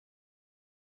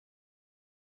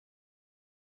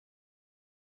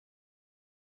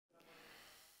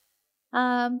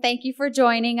Thank you for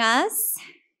joining us.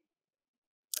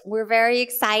 We're very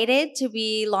excited to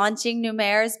be launching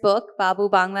Numair's book, Babu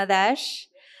Bangladesh.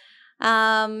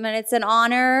 And it's an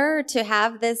honor to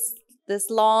have this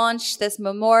launch, this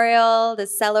memorial,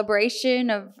 this celebration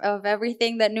of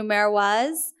everything that Numair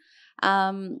was.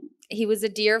 He was a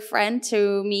dear friend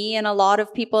to me and a lot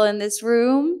of people in this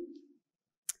room.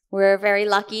 We're very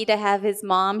lucky to have his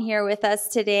mom here with us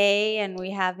today, and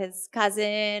we have his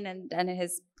cousin and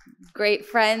his great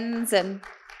friends, and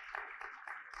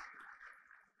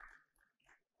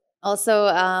also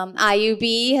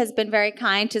IUB has been very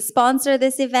kind to sponsor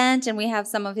this event, and we have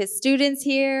some of his students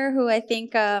here who I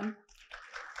think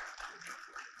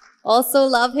also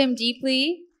love him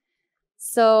deeply.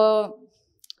 So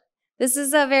this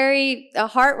is a very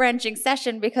heart-wrenching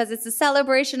session because it's a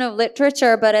celebration of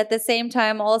literature, but at the same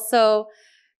time also,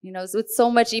 you know, with so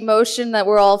much emotion that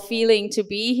we're all feeling to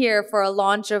be here for a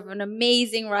launch of an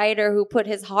amazing writer who put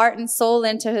his heart and soul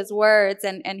into his words.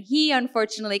 And he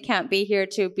unfortunately can't be here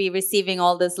to be receiving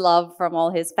all this love from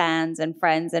all his fans and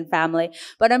friends and family.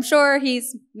 But I'm sure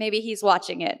maybe he's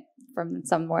watching it from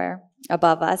somewhere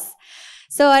above us.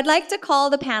 So I'd like to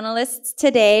call the panelists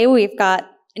today. We've got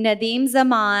Nadeem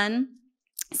Zaman,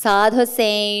 Saad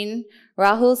Hossain,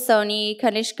 Rahul Soni,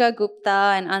 Kanishka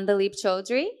Gupta, and Andaleeb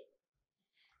Choudhury.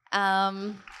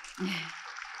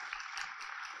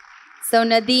 So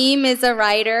Nadeem is a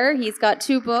writer. He's got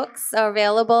 2 books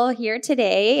available here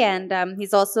today, and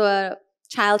he's also a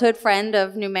childhood friend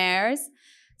of Numair's.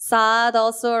 Saad,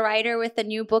 also a writer with a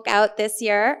new book out this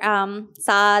year.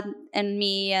 Saad and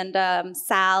me and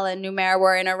Sal and Numair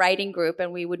were in a writing group,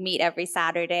 and we would meet every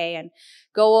Saturday and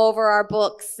go over our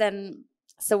books. And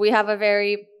so we have a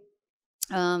very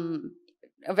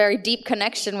deep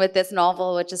connection with this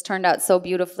novel, which has turned out so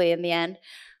beautifully in the end.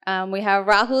 We have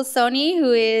Rahul Soni,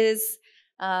 who is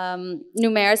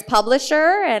Numair's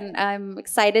publisher, and I'm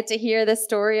excited to hear the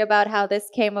story about how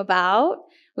this came about.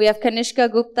 We have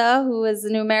Kanishka Gupta, who is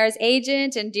Numair's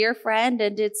agent and dear friend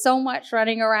and did so much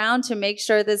running around to make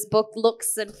sure this book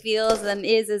looks and feels and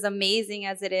is as amazing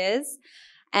as it is.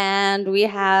 And we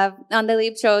have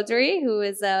Andaleeb Choudhury, who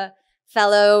is a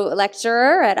fellow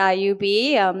lecturer at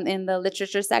IUB in the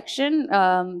literature section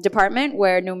department,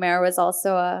 where Numair was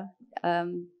also a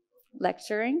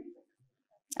lecturing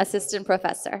assistant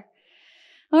professor.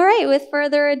 All right, with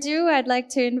further ado, I'd like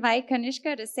to invite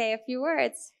Kanishka to say a few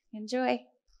words. Enjoy.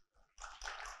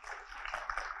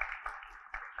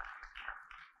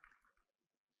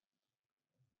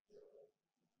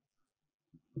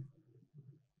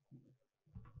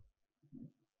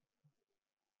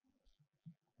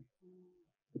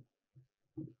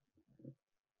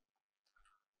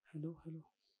 Hello.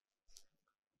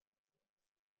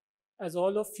 As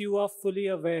all of you are fully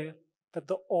aware that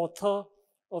the author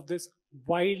of this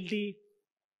wildly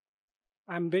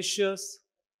ambitious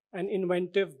and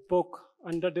inventive book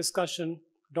under discussion,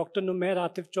 Dr. Numair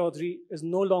Atif Choudhury, is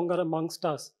no longer amongst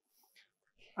us.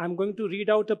 I'm going to read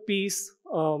out a piece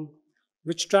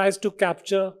which tries to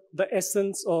capture the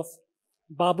essence of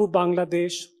Babu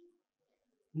Bangladesh,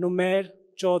 Numair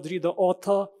Choudhury, the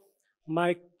author,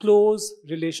 my close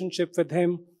relationship with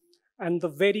him, and the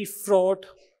very fraught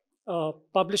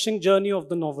publishing journey of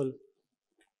the novel.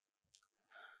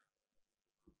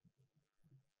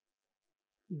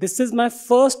 This is my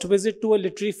first visit to a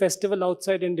literary festival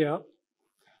outside India.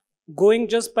 Going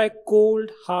just by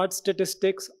cold, hard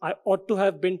statistics, I ought to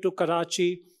have been to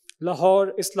Karachi,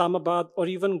 Lahore, Islamabad, or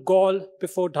even Gaul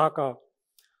before Dhaka.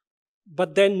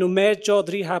 But then Numair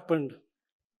Choudhury happened.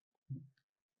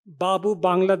 Babu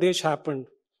Bangladesh happened.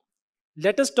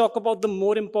 Let us talk about the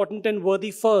more important and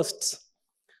worthy firsts.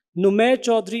 Numair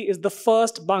Choudhury is the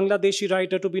first Bangladeshi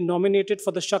writer to be nominated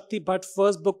for the Shakti Bhatt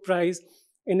First Book Prize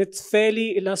in its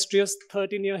fairly illustrious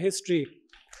 13-year history.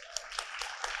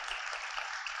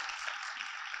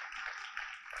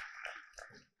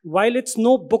 While it's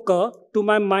no Booker, to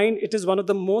my mind, it is one of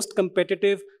the most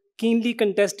competitive, keenly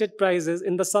contested prizes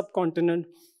in the subcontinent,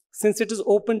 since it is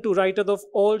open to writers of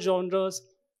all genres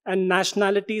and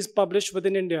nationalities published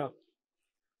within India.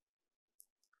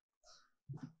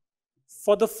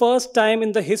 For the first time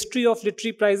in the history of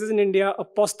literary prizes in India, a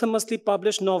posthumously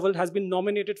published novel has been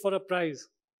nominated for a prize.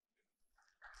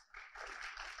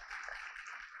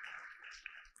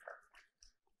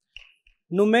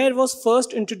 Numair was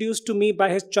first introduced to me by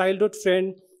his childhood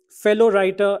friend, fellow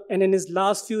writer, and in his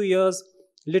last few years,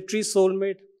 literary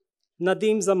soulmate,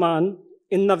 Nadeem Zaman,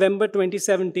 in November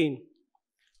 2017.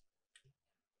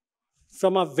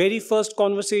 From our very first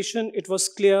conversation, it was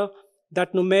clear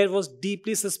that Numair was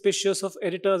deeply suspicious of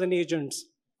editors and agents.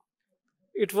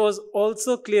 It was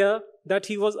also clear that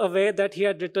he was aware that he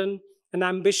had written an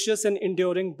ambitious and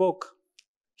enduring book.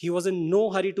 He was in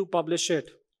no hurry to publish it.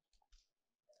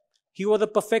 He was a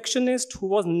perfectionist who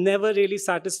was never really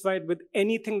satisfied with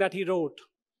anything that he wrote.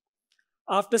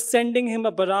 After sending him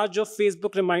a barrage of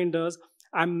Facebook reminders,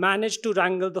 I managed to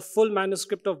wrangle the full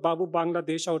manuscript of Babu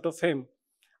Bangladesh out of him.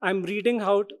 I'm reading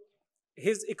out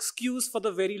his excuse for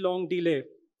the very long delay.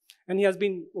 And he has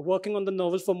been working on the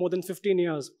novel for more than 15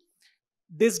 years.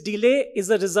 This delay is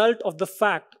a result of the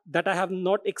fact that I have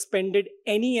not expended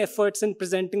any efforts in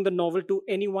presenting the novel to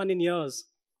anyone in years.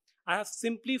 I have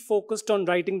simply focused on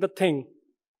writing the thing.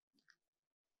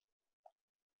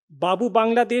 Babu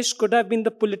Bangladesh could have been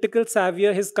the political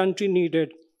savior his country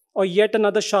needed, or yet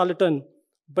another charlatan,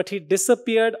 but he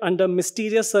disappeared under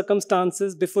mysterious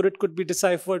circumstances before it could be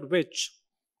deciphered which.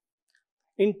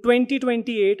 In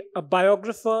 2028, a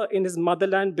biographer in his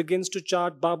motherland begins to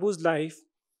chart Babu's life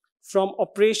from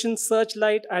Operation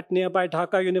Searchlight at nearby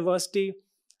Dhaka University,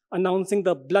 announcing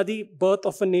the bloody birth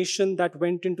of a nation that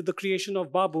went into the creation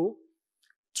of Babu,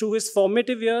 through his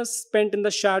formative years spent in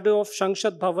the shadow of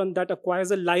Sanshad Bhavan that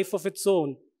acquires a life of its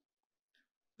own,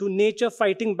 to nature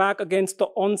fighting back against the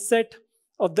onset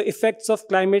of the effects of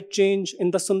climate change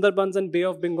in the Sundarbans and Bay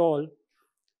of Bengal.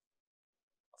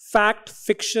 Fact,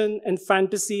 fiction, and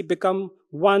fantasy become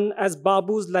one as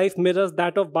Babu's life mirrors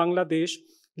that of Bangladesh,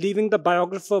 leaving the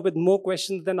biographer with more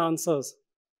questions than answers.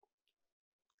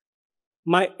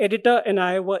 My editor and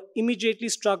I were immediately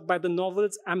struck by the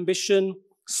novel's ambition,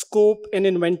 scope, and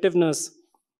inventiveness,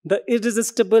 the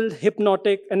irresistible,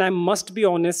 hypnotic, and I must be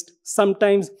honest,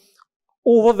 sometimes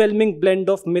overwhelming blend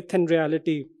of myth and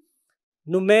reality.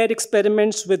 Numair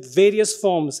experiments with various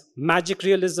forms, magic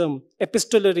realism,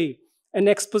 epistolary, and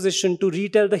exposition to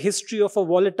retell the history of a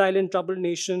volatile and troubled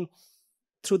nation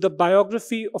through the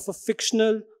biography of a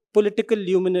fictional political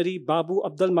luminary, Babu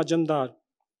Abdul Majumdar.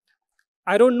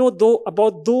 I don't know though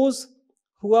about those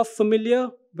who are familiar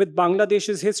with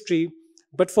Bangladesh's history,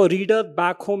 but for readers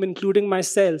back home, including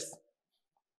myself,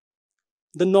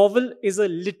 the novel is a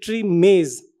literary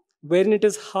maze wherein it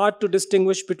is hard to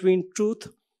distinguish between truth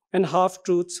and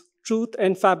half-truths, truth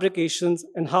and fabrications,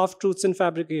 and half-truths and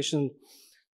fabrication.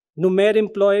 Numair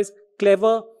employs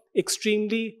clever,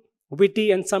 extremely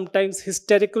witty, and sometimes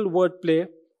hysterical wordplay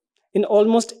in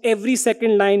almost every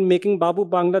second line, making Babu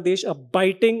Bangladesh a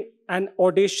biting and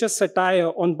audacious satire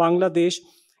on Bangladesh,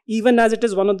 even as it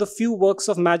is one of the few works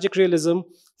of magic realism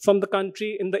from the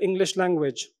country in the English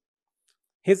language.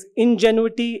 His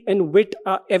ingenuity and wit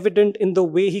are evident in the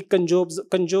way he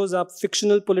conjures up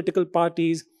fictional political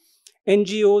parties,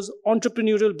 NGOs,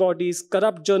 entrepreneurial bodies,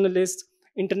 corrupt journalists,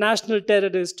 international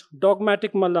terrorists,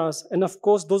 dogmatic mullahs, and of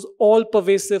course, those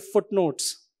all-pervasive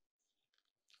footnotes.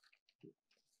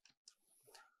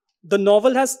 The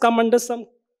novel has come under some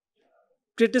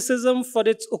criticism for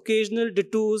its occasional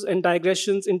detours and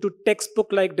digressions into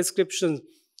textbook-like descriptions,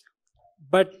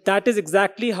 but that is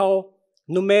exactly how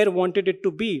Numair wanted it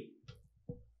to be.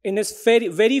 In his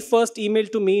very first email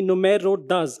to me, Numair wrote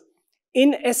thus: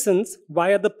 in essence,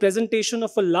 via the presentation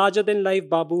of a larger-than-life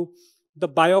Babu, the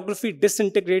biography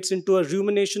disintegrates into a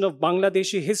rumination of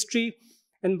Bangladeshi history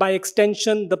and by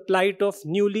extension, the plight of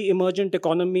newly emergent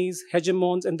economies,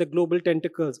 hegemons, and the global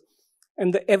tentacles,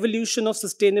 and the evolution of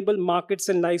sustainable markets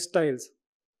and lifestyles.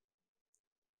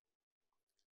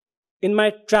 In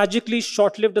my tragically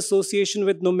short-lived association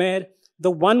with Numair,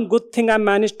 the one good thing I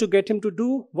managed to get him to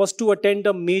do was to attend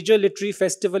a major literary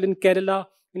festival in Kerala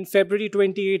in February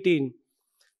 2018.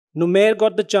 Numair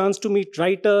got the chance to meet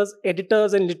writers,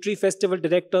 editors, and literary festival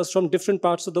directors from different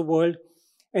parts of the world,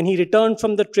 and he returned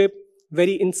from the trip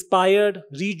very inspired,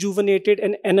 rejuvenated,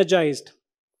 and energized.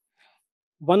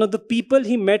 One of the people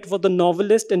he met was the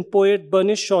novelist and poet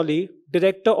Bernice Shawley,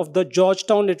 director of the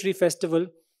Georgetown Literary Festival,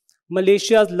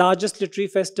 Malaysia's largest literary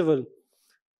festival.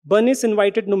 Bernice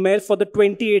invited Numair for the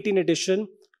 2018 edition.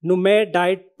 Numair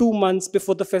died 2 months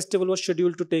before the festival was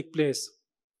scheduled to take place.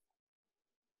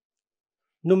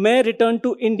 Numair returned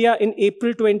to India in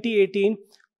April 2018,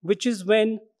 which is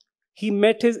when he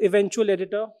met his eventual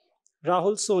editor,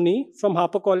 Rahul Soni from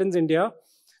HarperCollins India.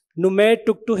 Numair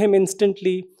took to him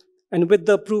instantly, and with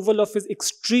the approval of his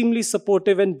extremely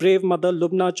supportive and brave mother,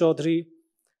 Lubna Choudhury,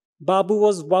 Babu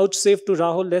was vouchsafed to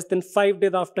Rahul less than 5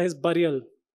 days after his burial.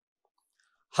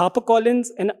 HarperCollins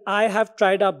and I have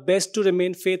tried our best to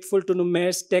remain faithful to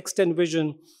Numair's text and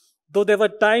vision, though there were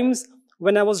times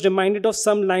when I was reminded of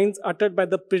some lines uttered by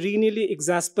the perennially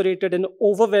exasperated and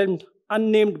overwhelmed,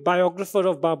 unnamed biographer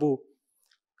of Babu.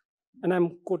 And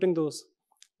I'm quoting those.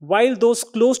 While those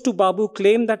close to Babu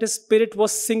claim that his spirit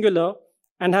was singular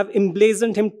and have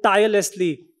emblazoned him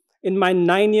tirelessly, in my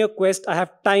 9-year quest, I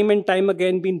have time and time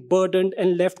again been burdened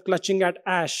and left clutching at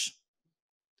ash.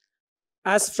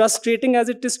 As frustrating as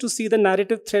it is to see the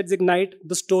narrative threads ignite,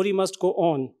 the story must go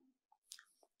on.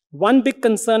 One big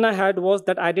concern I had was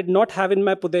that I did not have in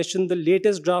my possession the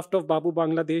latest draft of Babu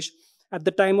Bangladesh at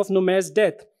the time of Numair's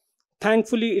death.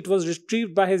 Thankfully, it was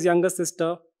retrieved by his younger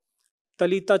sister,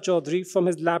 Talita Choudhury, from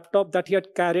his laptop that he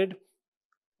had carried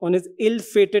on his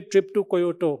ill-fated trip to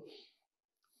Kyoto.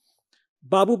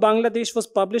 Babu Bangladesh was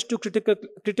published to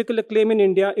critical acclaim in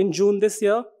India in June this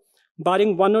year.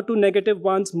 Barring one or two negative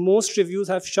ones, most reviews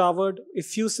have showered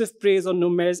effusive praise on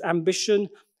Numair's ambition,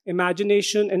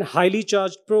 imagination, and highly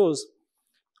charged prose.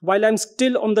 While I'm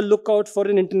still on the lookout for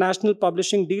an international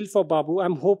publishing deal for Babu,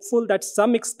 I'm hopeful that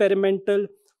some experimental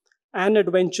and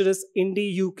adventurous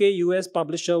indie UK US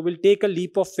publisher will take a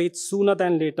leap of faith sooner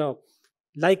than later,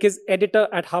 like his editor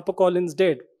at HarperCollins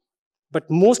did. But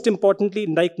most importantly,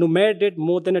 like Numair did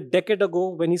more than a decade ago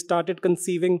when he started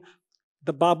conceiving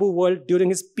the Babu world during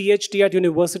his PhD at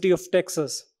University of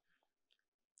Texas.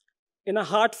 In a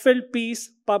heartfelt piece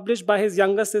published by his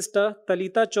younger sister,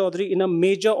 Talita Choudhury, in a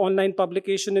major online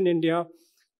publication in India,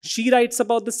 she writes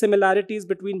about the similarities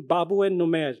between Babu and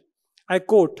Numair. I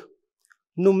quote,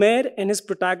 Numair and his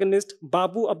protagonist,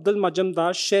 Babu Abdul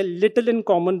Majumdar, share little in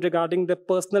common regarding their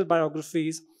personal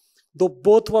biographies, though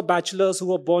both were bachelors who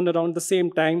were born around the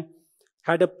same time,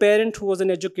 had a parent who was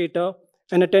an educator,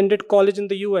 and attended college in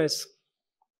the US.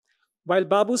 While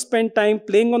Babu spent time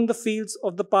playing on the fields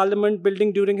of the Parliament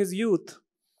building during his youth,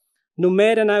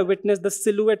 Numair and I witnessed the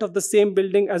silhouette of the same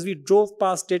building as we drove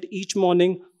past it each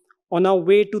morning on our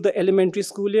way to the elementary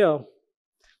school year.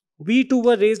 We too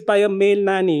were raised by a male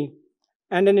nanny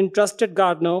and an entrusted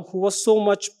gardener who was so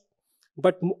much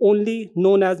but only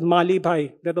known as Mali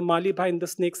Bhai. They're the Mali Bhai in the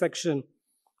snake section.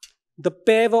 The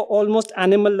pair were almost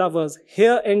animal lovers.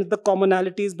 Here end the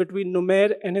commonalities between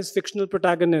Numair and his fictional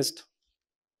protagonist.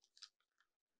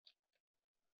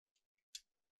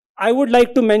 I would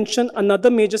like to mention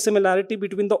another major similarity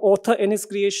between the author and his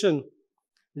creation.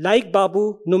 Like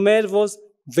Babu, Numair was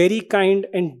very kind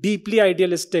and deeply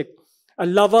idealistic, a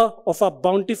lover of our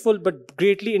bountiful but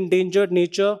greatly endangered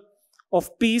nature,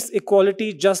 of peace,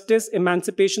 equality, justice,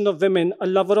 emancipation of women, a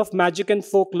lover of magic and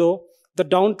folklore, the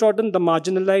downtrodden, the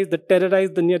marginalized, the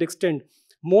terrorized, the near extinct.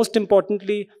 Most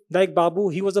importantly, like Babu,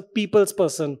 he was a people's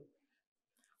person.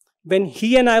 When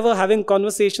he and I were having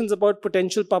conversations about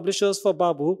potential publishers for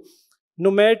Babu,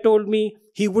 Numair told me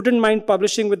he wouldn't mind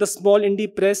publishing with a small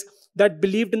indie press that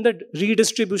believed in the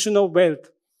redistribution of wealth.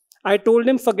 I told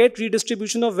him, forget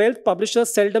redistribution of wealth,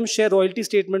 publishers seldom share royalty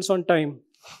statements on time.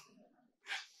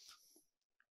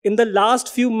 In the last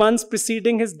few months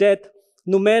preceding his death,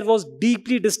 Numair was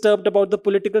deeply disturbed about the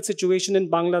political situation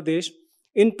in Bangladesh,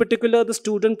 in particular the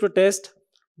student protest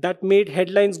that made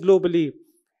headlines globally.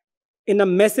 In a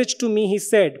message to me, he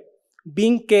said,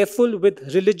 being careful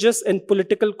with religious and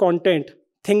political content.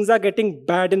 Things are getting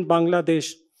bad in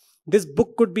Bangladesh. This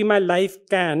book could be my life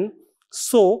can.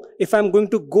 So if I'm going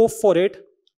to go for it,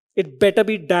 it better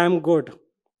be damn good.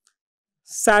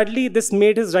 Sadly, this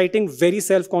made his writing very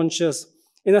self-conscious.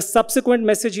 In a subsequent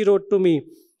message he wrote to me,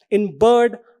 in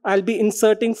Bird, I'll be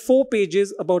inserting 4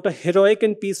 pages about a heroic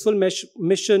and peaceful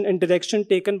mission and direction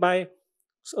taken by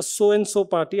a so-and-so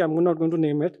party. I'm not going to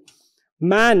name it.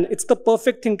 Man, it's the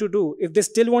perfect thing to do. If they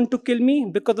still want to kill me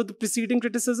because of the preceding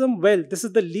criticism, well, this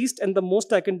is the least and the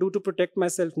most I can do to protect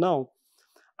myself now.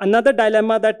 Another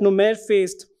dilemma that Numair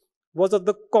faced was of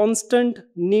the constant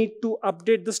need to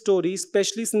update the story,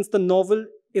 especially since the novel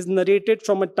is narrated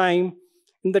from a time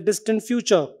in the distant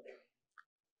future.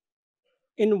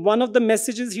 In one of the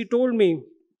messages he told me,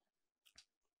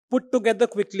 put together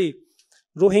quickly,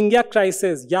 Rohingya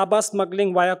crisis, Yaba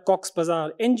smuggling via Cox's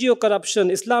Bazar, NGO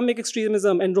corruption, Islamic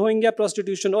extremism, and Rohingya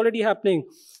prostitution already happening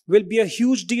will be a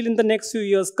huge deal in the next few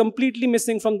years, completely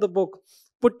missing from the book,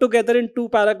 put together in 2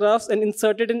 paragraphs and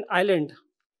inserted in Island.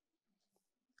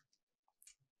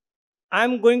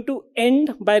 I'm going to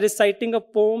end by reciting a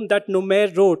poem that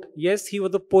Numair wrote. Yes, he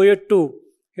was a poet too.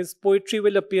 His poetry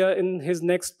will appear in his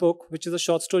next book, which is a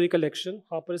short story collection.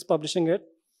 Harper is publishing it.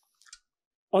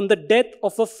 On the death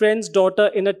of a friend's daughter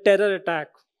in a terror attack.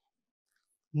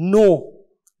 No,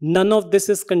 none of this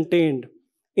is contained.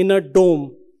 In a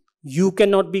dome, you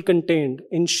cannot be contained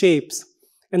in shapes.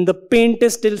 And the paint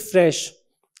is still fresh.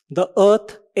 The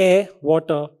earth, air,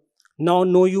 water now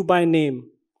know you by name.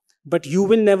 But you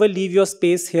will never leave your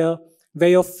space here where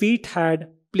your feet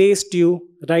had placed you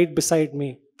right beside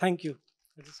me. Thank you.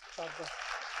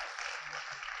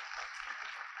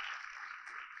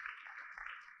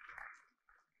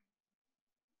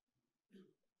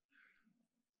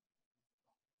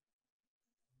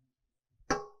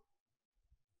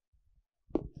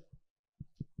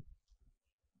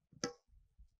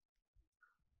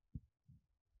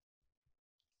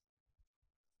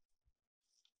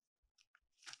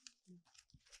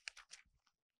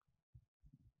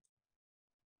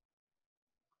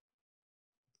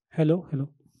 Hello, hello.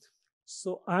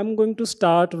 So I'm going to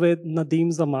start with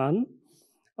Nadeem Zaman,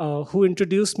 who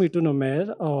introduced me to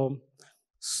Numair.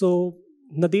 So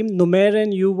Nadeem, Numair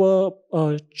and you were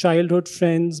childhood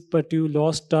friends, but you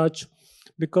lost touch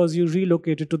because you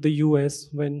relocated to the US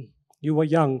when you were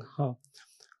young. Huh?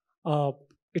 Uh,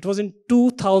 it was in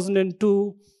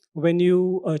 2002 when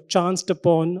you chanced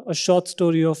upon a short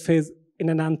story of his in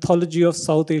an anthology of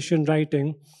South Asian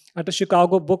writing at a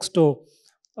Chicago bookstore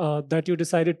that you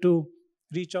decided to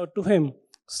reach out to him.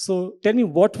 So tell me,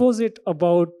 what was it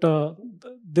about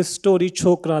this story,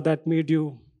 Chokra, that made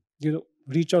you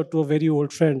reach out to a very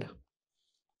old friend?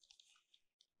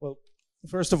 Well,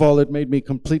 first of all, it made me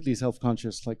completely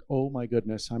self-conscious. Like, oh my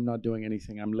goodness, I'm not doing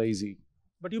anything. I'm lazy.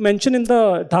 But you mentioned in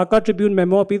the Dhaka Tribune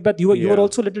memoir piece that you were Yeah.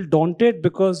 also a little daunted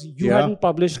because you Yeah. hadn't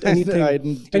published anything. I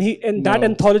didn't, And that no.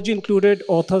 anthology included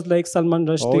authors like Salman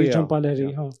Rushdie, Oh, yeah. Jhampal Lahiri.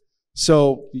 Yeah. Huh?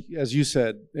 So, as you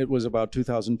said, it was about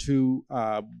 2002.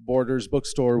 Borders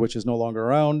bookstore, which is no longer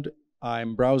around.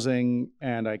 I'm browsing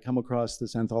and I come across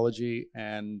this anthology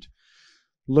and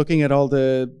looking at all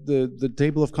the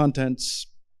table of contents,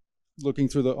 looking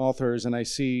through the authors, and I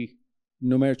see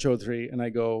Numair Choudhury, and I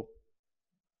go,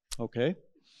 okay.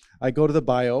 I go to the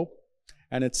bio,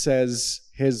 and it says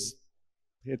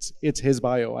it's his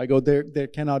bio. I go, there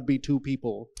cannot be two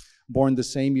people born the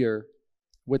same year,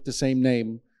 with the same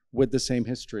name, with the same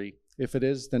history. If it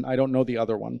is, then I don't know the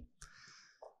other one.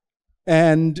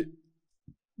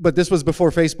 But this was before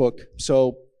Facebook,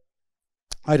 so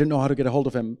I didn't know how to get a hold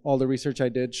of him. All the research I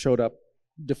did showed up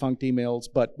defunct emails,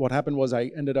 but what happened was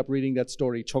I ended up reading that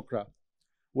story, Chokra,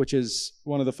 which is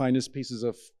one of the finest pieces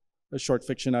of a short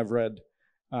fiction I've read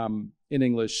in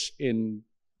English in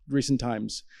recent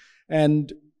times.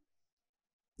 And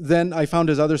then I found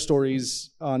his other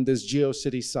stories on this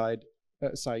GeoCity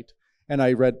site, and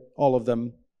I read all of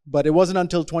them. But it wasn't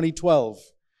until 2012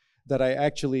 that I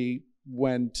actually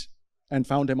went and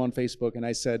found him on Facebook, and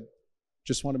I said,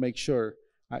 just want to make sure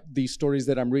these stories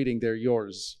that I'm reading, they're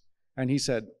yours. And he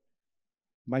said,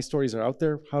 my stories are out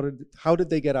there? How did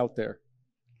they get out there?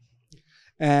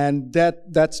 And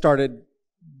that started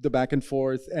the back and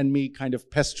forth and me kind of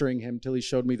pestering him till he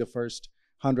showed me the first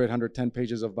 110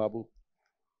 pages of Babu.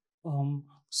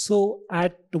 So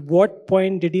at what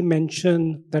point did he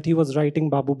mention that he was writing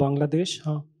Babu Bangladesh?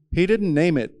 Huh? He didn't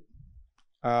name it.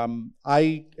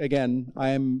 I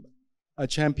am a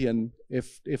champion,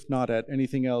 if not at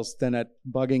anything else, than at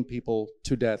bugging people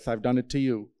to death. I've done it to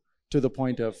you, to the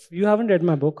point of... You haven't read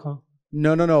my book, huh?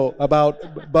 No, about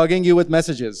bugging you with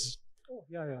messages. Oh,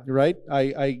 yeah. Right?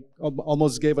 I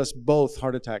almost gave us both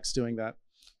heart attacks doing that.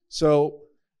 So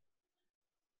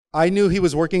I knew he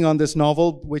was working on this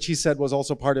novel, which he said was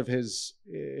also part of his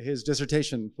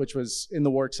dissertation, which was in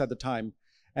the works at the time.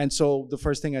 And so the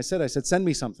first thing I said, send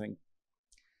me something.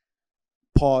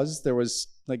 Pause. There was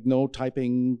like no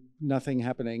typing, nothing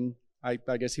happening. I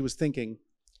guess he was thinking.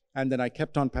 And then I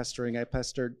kept on pestering. I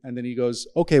pestered. And then he goes,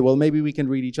 okay, well, maybe we can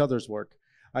read each other's work.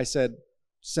 I said,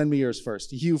 send me yours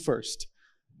first. You first.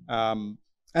 And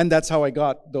that's how I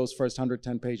got those first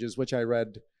 110 pages, which I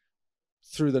read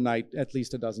through the night at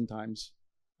least a dozen times.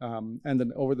 And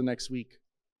then over the next week.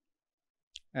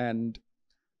 And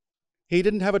he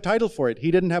didn't have a title for it.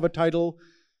 He didn't have a title.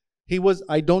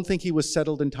 I don't think he was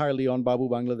settled entirely on Babu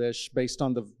Bangladesh based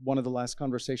on one of the last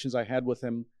conversations I had with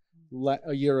him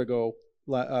a year ago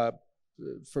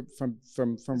from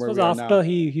where we are now. After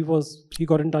he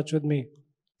got in touch with me.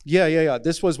 Yeah.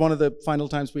 This was one of the final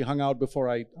times we hung out before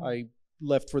I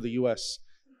left for the US.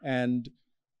 And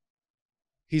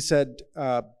he said,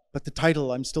 but the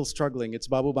title, I'm still struggling. It's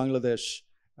Babu Bangladesh.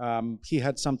 He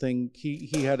had something,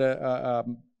 he had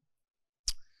the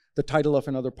title of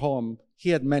another poem. He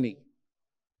had many.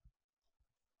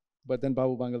 But then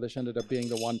Babu Bangladesh ended up being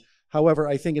the one. However,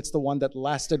 I think it's the one that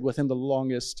lasted with him the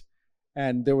longest,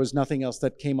 and there was nothing else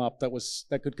that came up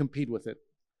that could compete with it.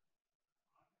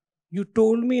 You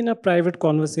told me in a private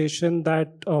conversation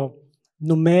that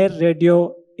Numair read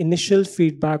your initial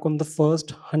feedback on the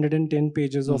first 110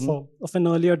 pages of an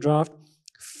earlier draft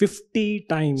 50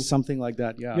 times. Something like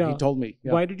that, yeah. He told me.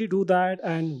 Yeah. Why did he do that?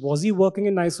 And was he working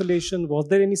in isolation? Was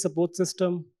there any support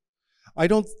system?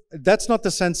 That's not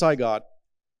the sense I got.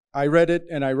 I read it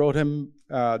and I wrote him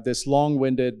this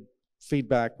long-winded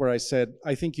feedback where I said,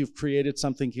 I think you've created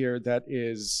something here that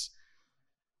is,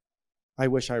 I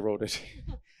wish I wrote it.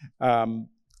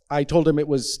 I told him it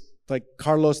was like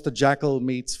Carlos the Jackal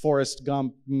meets Forrest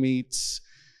Gump meets,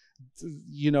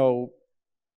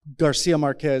 Garcia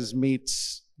Marquez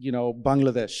meets,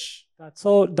 Bangladesh.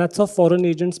 That's how foreign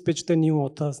agents pitch their new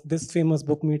authors. This famous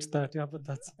book meets that, yeah, but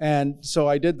that's... And so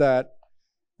I did that,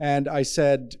 and I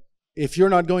said, if you're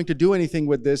not going to do anything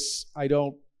with this,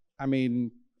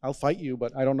 I'll fight you,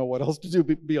 but I don't know what else to do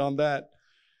beyond that.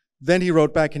 Then he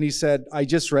wrote back and he said, I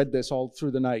just read this all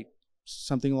through the night,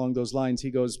 something along those lines. He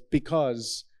goes,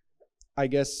 because I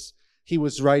guess he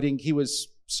was writing, he was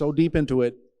so deep into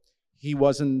it, he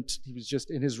was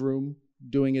just in his room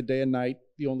doing it day and night.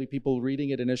 The only people reading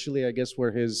it initially, I guess,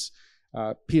 were his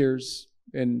peers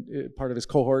and part of his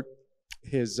cohort,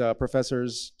 his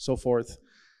professors, so forth.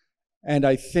 And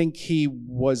I think he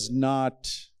was not,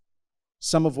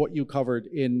 some of what you covered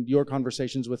in your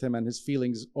conversations with him and his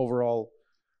feelings overall,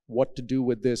 what to do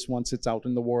with this once it's out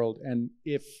in the world, and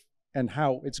if and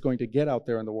how it's going to get out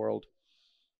there in the world,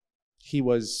 he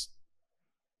was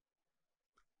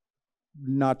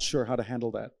not sure how to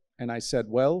handle that. And I said,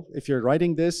 well, if you're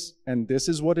writing this and this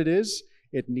is what it is,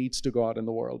 it needs to go out in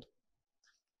the world.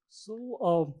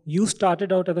 So you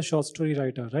started out as a short story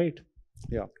writer, right?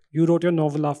 Yeah. You wrote your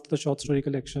novel after the short story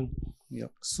collection. Yeah.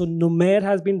 So Numair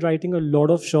has been writing a lot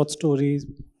of short stories.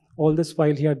 All this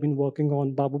while he had been working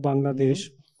on Babu Bangladesh.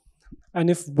 And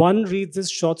if one reads his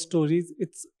short stories,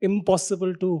 it's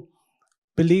impossible to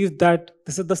believe that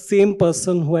this is the same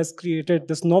person who has created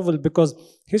this novel, because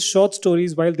his short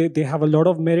stories, while they have a lot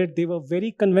of merit, they were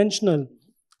very conventional,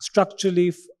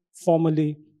 structurally,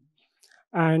 formally.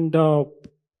 And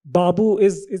Babu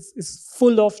is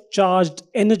full of charged,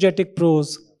 energetic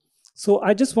prose. So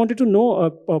I just wanted to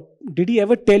know, did he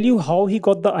ever tell you how he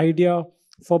got the idea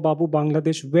for Babu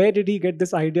Bangladesh? Where did he get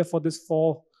this idea for this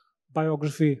 4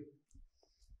 biography?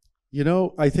 You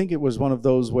know, I think it was one of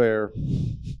those where,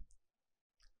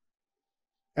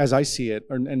 as I see it,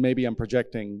 and maybe I'm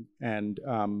projecting, and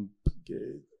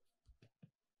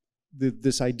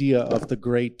this idea of the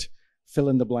great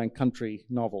fill-in-the-blank country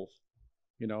novel,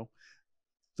 you know,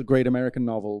 the great American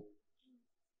novel,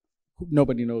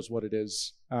 nobody knows what it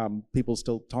is. People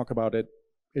still talk about it.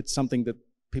 It's something that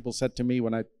people said to me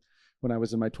when I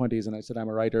was in my 20s, and I said, I'm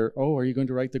a writer. Oh, are you going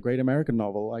to write the great American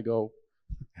novel? I go,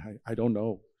 I don't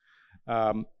know.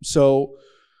 So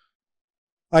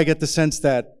I get the sense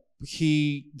that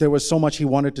there was so much he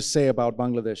wanted to say about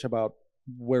Bangladesh, about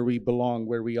where we belong,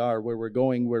 where we are, where we're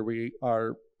going, where we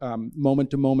are, moment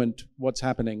to moment, what's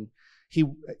happening.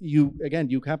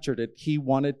 You captured it. He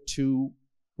wanted to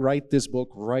write this book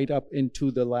right up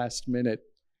into the last minute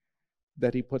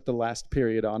that he put the last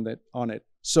period on it.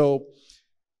 So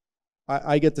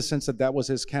I get the sense that that was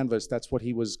his canvas. That's what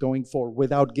he was going for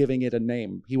without giving it a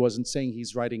name. He wasn't saying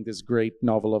he's writing this great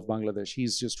novel of Bangladesh.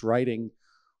 He's just writing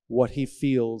what he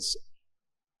feels.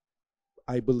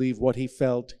 I believe what he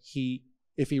felt.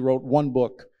 If he wrote one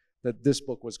book, that this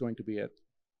book was going to be it.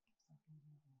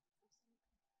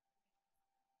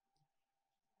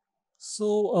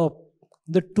 So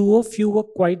the two of you were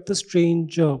quite the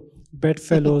strange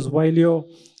bedfellows. While your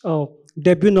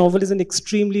debut novel is an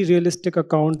extremely realistic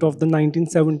account of the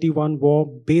 1971 war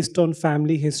based on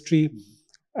family history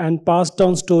and passed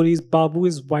down stories, Babu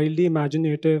is wildly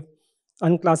imaginative,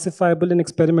 unclassifiable and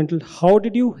experimental. How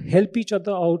did you help each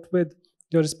other out with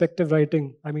your respective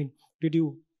writing? I mean, did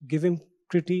you give him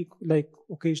critique like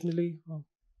occasionally?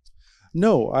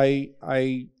 No,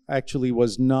 I actually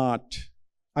was not.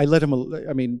 I let him,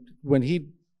 I mean, when he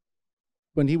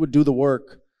would do the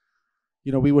work,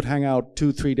 you know, we would hang out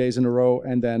 2-3 days in a row,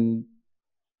 and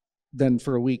then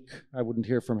for a week I wouldn't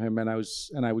hear from him, and I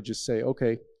would just say,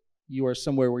 okay, you are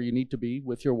somewhere where you need to be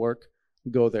with your work,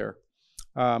 go there.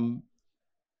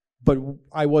 But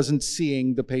I wasn't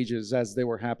seeing the pages as they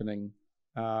were happening.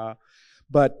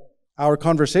 But our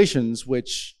conversations,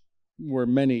 which were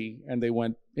many, and they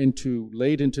went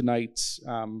late into nights,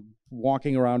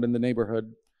 walking around in the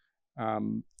neighborhood,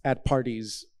 at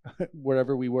parties,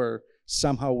 wherever we were,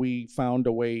 somehow we found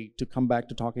a way to come back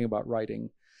to talking about writing.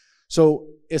 So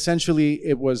essentially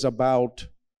it was about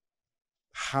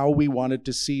how we wanted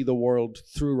to see the world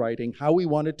through writing, how we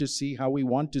want to see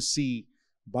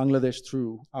Bangladesh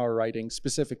through our writing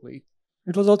specifically.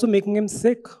 It was also making him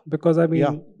sick, because I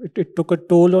mean, it took a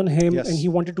toll on him, Yes. and he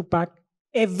wanted to pack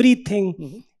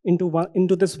everything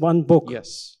into this one book.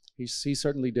 Yes, he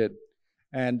certainly did.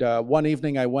 And one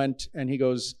evening I went, and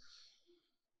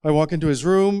I walk into his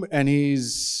room, and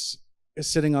he's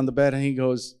sitting on the bed, and he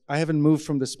goes, I haven't moved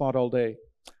from this spot all day.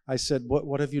 I said,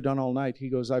 what have you done all night? He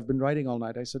goes, I've been writing all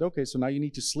night. I said, okay, so now you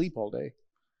need to sleep all day,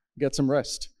 get some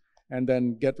rest, and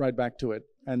then get right back to it.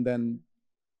 And then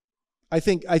I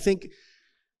think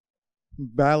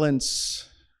balance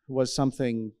was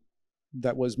something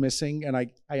that was missing, and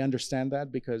I understand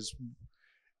that, because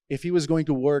if he was going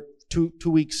to work two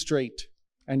weeks straight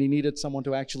and he needed someone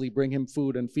to actually bring him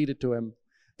food and feed it to him,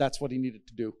 that's what he needed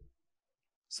to do.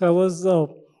 So I was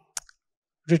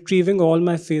retrieving all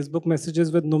my Facebook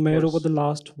messages with Numair over the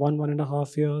last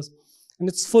 1.5 years. And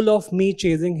it's full of me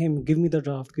chasing him. Give me the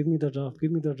draft, give me the draft,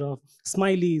 give me the draft.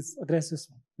 Smileys, aggressive,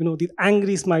 these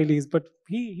angry smileys. But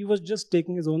he was just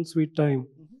taking his own sweet time.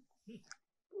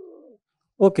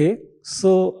 Okay,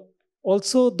 so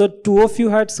also the two of you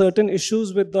had certain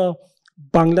issues with the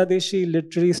Bangladeshi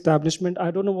literary establishment. I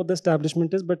don't know what the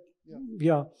establishment is, but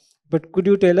yeah. But could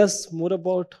you tell us more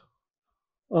about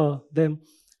them?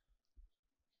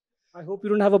 I hope you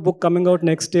don't have a book coming out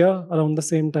next year around the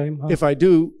same time. Huh? If I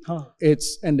do,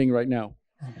 it's ending right now.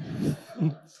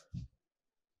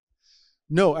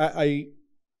 No,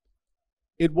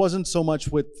 it wasn't so much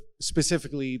with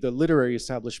specifically the literary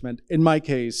establishment. In my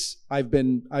case, I've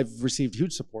received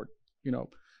huge support.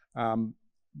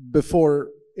 Before,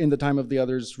 in the time of the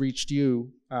others reached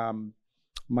you,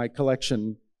 my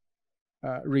collection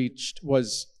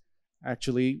was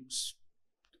actually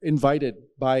invited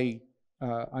by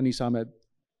Anis Ahmed.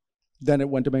 Then it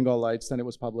went to Bengal Lights, then it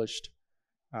was published.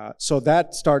 So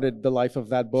that started the life of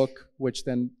that book, which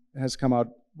then has come out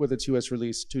with its US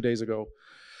release 2 days ago.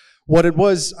 What it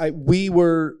was,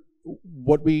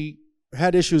 what we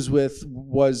had issues with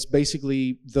was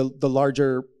basically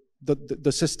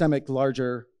the systemic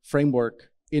larger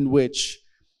framework in which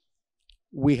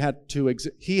he had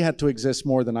to exist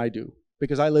more than I do,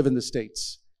 because I live in the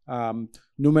States.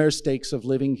 Numair's stakes of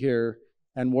living here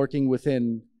and working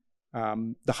within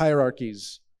the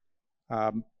hierarchies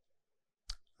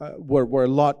were a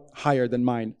lot higher than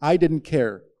mine. I didn't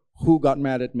care who got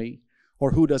mad at me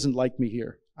or who doesn't like me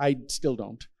here. I still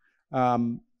don't.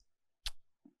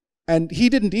 And he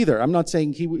didn't either. I'm not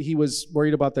saying he was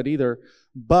worried about that either,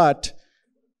 but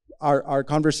our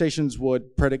conversations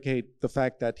would predicate the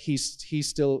fact that he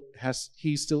still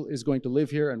is going to live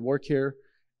here and work here,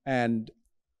 and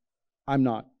I'm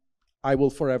not. I will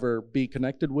forever be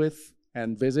connected with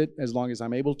and visit as long as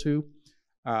I'm able to,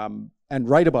 and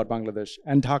write about Bangladesh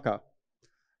and Dhaka.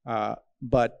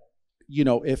 But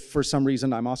if for some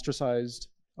reason I'm ostracized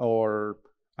or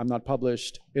I'm not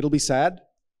published, it'll be sad,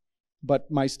 but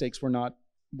my stakes were not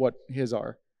what his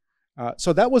are.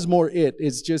 So that was more it.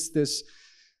 It's just this,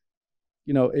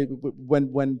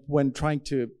 when trying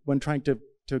to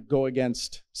go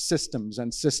against systems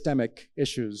and systemic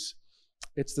issues,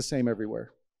 it's the same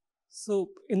everywhere. So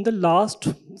in the last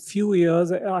few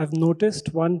years, I've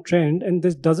noticed one trend, and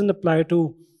this doesn't apply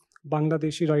to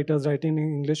Bangladeshi writers writing in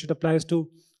English. It applies to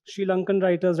Sri Lankan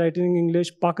writers writing in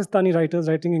English, Pakistani writers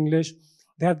writing English.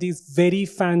 They have these very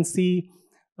fancy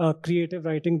creative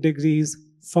writing degrees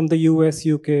from the US,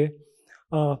 UK.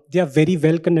 They are very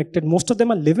well connected. Most of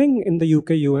them are living in the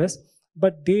UK, US,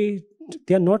 but they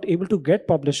are not able to get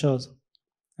publishers.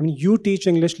 I mean, you teach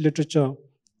English literature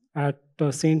at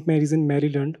St. Mary's in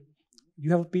Maryland. You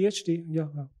have a PhD, yeah.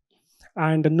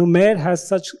 And Numair has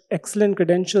such excellent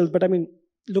credentials, but I mean,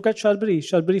 look at Sharbari.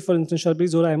 Sharbari, for instance, Sharbari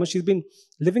Zohra Ahmed, she's been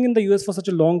living in the US for such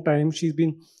a long time. She's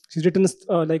written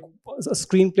like a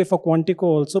screenplay for Quantico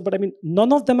also, but I mean,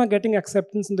 none of them are getting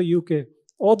acceptance in the UK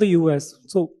or the US.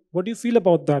 So what do you feel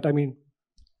about that? I mean,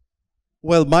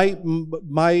 well,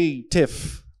 my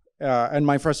tiff and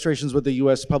my frustrations with the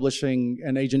US publishing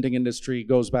and agenting industry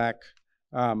goes back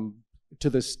to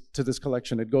this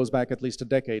collection. It goes back at least a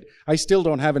decade. I still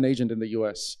don't have an agent in the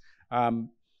US.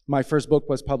 My first book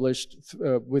was published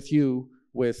with you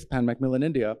with Pan Macmillan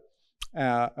India,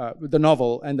 the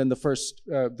novel, and then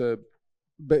the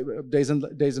Days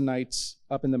and Nights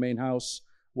Up in the Main House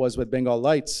was with Bengal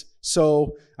Lights.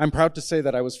 So I'm proud to say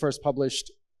that I was first published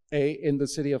in the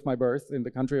city of my birth, in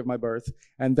the country of my birth,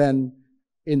 and then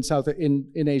in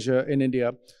Asia, in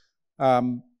India.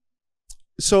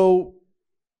 So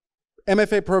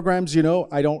MFA programs,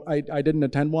 I didn't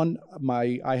attend one.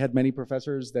 I had many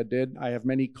professors that did. I have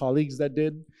many colleagues that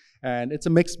did, and it's a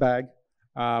mixed bag.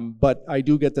 But I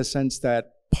do get the sense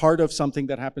that part of something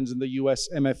that happens in the US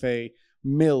MFA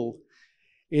mill,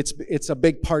 it's a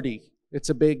big party. It's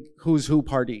a big who's who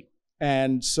party.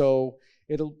 And so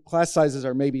class sizes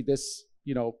are maybe this,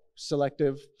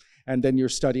 selective, and then you're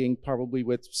studying probably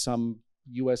with some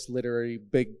US literary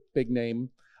big name,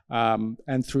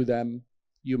 and through them,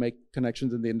 you make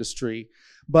connections in the industry.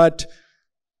 But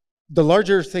the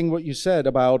larger thing, what you said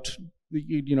about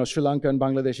Sri Lanka and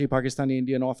Bangladeshi, Pakistani,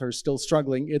 Indian authors still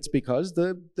struggling, it's because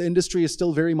the industry is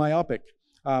still very myopic.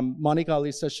 Monica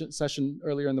Ali's session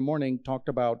earlier in the morning talked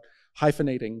about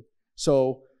hyphenating.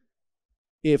 So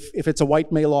if it's a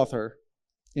white male author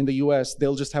in the US,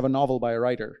 they'll just have a novel by a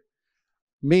writer.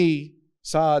 Me,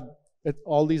 Saad,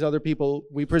 All these other people,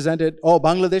 we presented, oh,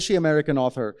 Bangladeshi American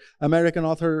author,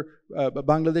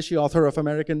 Bangladeshi author of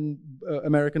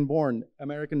American born,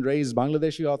 American raised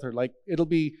Bangladeshi author. Like,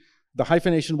 the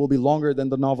hyphenation will be longer than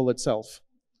the novel itself.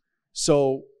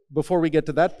 So before we get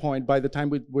to that point, by the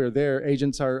time we're there,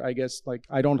 agents are, I guess, like,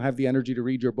 I don't have the energy to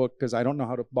read your book because I don't know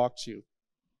how to box you.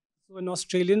 So an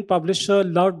Australian publisher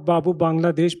loved Babu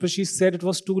Bangladesh, but she said it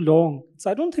was too long.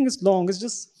 So I don't think it's long. It's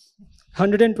just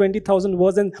 120,000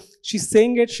 words, and she's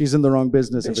saying it. She's in the wrong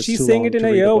business. If it's she's too saying long it in to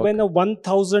a read year book. when a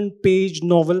 1,000-page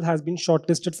novel has been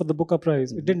shortlisted for the Booker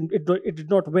Prize. It did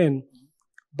not win,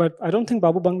 but I don't think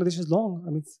Babu Bangladesh is long. I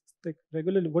mean, it's like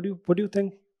regularly. What do you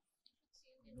think?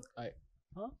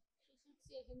 Huh?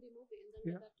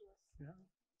 Yeah. Yeah.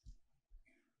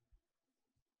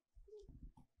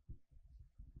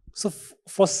 So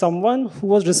for someone who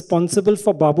was responsible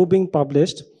for Babu being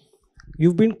published,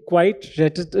 you've been quite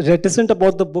reticent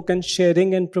about the book and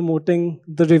sharing and promoting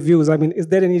the reviews. I mean, is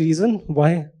there any reason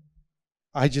why?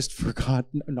 I just forgot.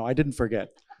 No, I didn't forget.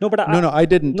 No, but I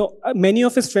didn't. No, many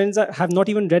of his friends have not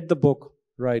even read the book.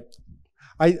 Right.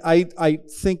 I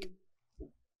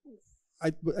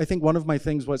think one of my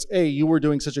things was, A, you were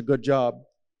doing such a good job.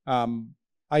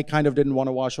 I kind of didn't want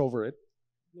to wash over it.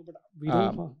 No, but we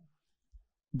don't.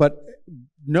 But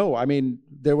no, I mean,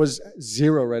 there was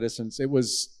zero reticence. It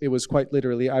was quite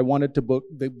literally, I wanted to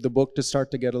the book to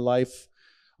start to get a life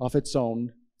of its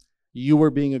own. You were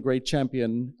being a great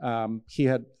champion. He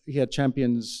had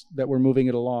champions that were moving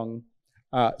it along.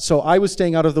 So I was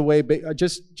staying out of the way,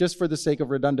 just for the sake of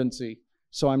redundancy.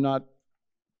 So I'm not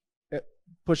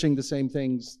pushing the same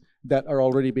things that are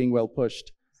already being well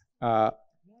pushed.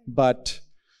 But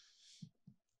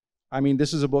I mean,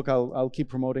 this is a book I'll keep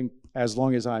promoting as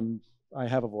long as I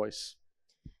have a voice.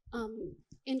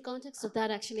 In context of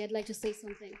that, actually, I'd like to say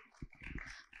something.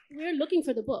 We're looking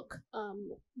for the book.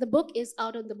 The book is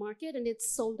out on the market and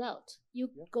it's sold out. You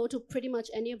go to pretty much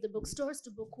any of the bookstores, to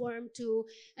Bookworm, to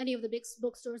any of the big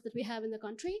bookstores that we have in the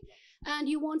country, and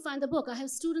you won't find the book. I have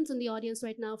students in the audience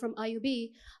right now from IUB,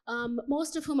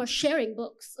 most of whom are sharing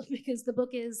books because the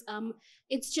book is,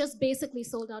 it's just basically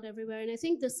sold out everywhere. And I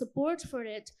think the support for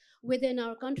it within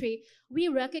our country, we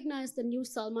recognize the new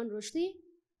Salman Rushdie,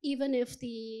 even if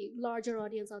the larger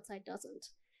audience outside doesn't.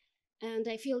 And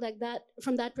I feel like that,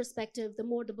 from that perspective, the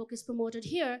more the book is promoted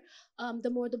here,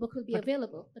 the more the book will be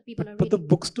available, that people are reading. But the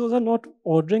bookstores are not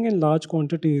ordering in large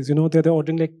quantities. You know, they're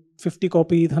ordering like 50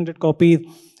 copies, 100 copies,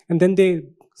 and then they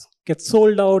get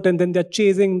sold out, and then they're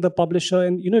chasing the publisher.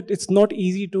 And, you know, it's not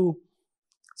easy to...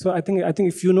 So I think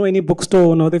if you know any bookstore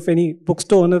owner, if any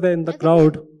bookstore owner there in the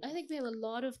crowd... I think we have a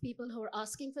lot of people who are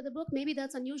asking for the book. Maybe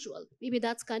that's unusual. Maybe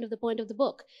that's kind of the point of the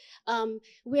book.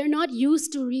 We're not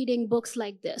used to reading books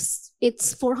like this.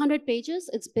 It's 400 pages,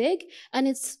 it's big, and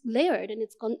it's layered, and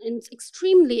it's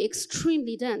extremely,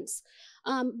 extremely dense.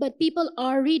 But people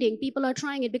are reading, people are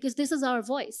trying it because this is our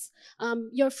voice.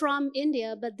 You're from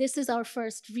India, but this is our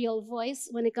first real voice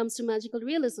when it comes to magical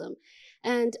realism.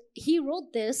 And he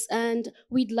wrote this, and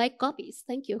we'd like copies.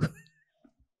 Thank you.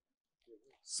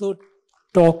 So,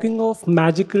 talking of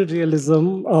magical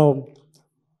realism,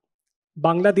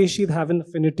 Bangladeshis have an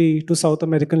affinity to South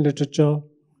American literature.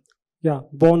 Yeah,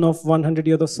 born of 100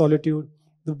 Years of Solitude.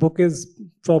 The book is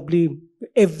probably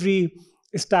every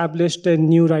established and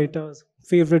new writer's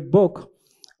favorite book.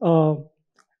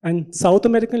 And South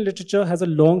American literature has a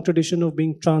long tradition of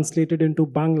being translated into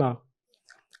Bangla.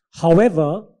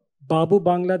 However, Babu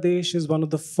Bangladesh is one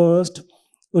of the first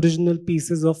original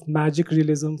pieces of magic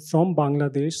realism from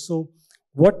Bangladesh. So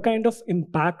what kind of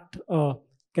impact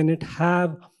can it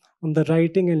have on the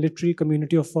writing and literary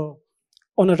community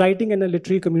on a writing and a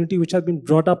literary community which has been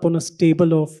brought up on a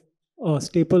staple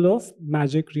of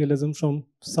magic realism from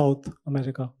South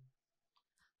America?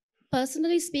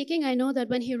 Personally speaking, I know that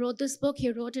when he wrote this book,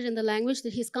 he wrote it in the language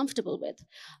that he's comfortable with.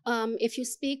 If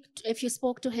you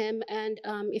spoke to him and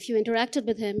if you interacted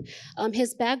with him,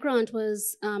 his background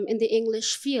was in the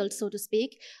English field, so to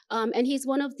speak, and he's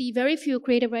one of the very few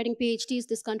creative writing PhDs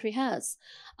this country has.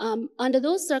 Under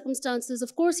those circumstances,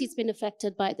 of course, he's been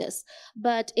affected by this.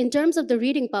 But in terms of the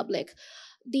reading public,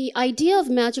 the idea of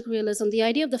magic realism, the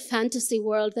idea of the fantasy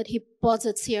world that he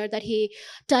posits here, that he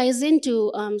ties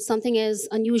into something as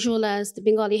unusual as the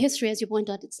Bengali history, as you point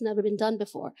out, it's never been done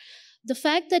before. The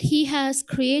fact that he has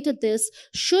created this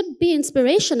should be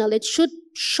inspirational. It should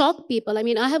shock people. I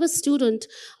mean, I have a student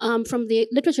from the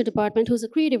literature department who's a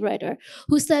creative writer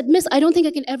who said, Miss, I don't think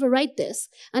I can ever write this.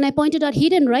 And I pointed out he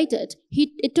didn't write it.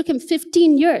 It took him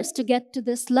 15 years to get to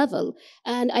this level.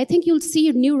 And I think you'll see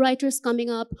new writers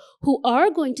coming up who are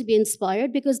going to be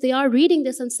inspired because they are reading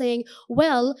this and saying,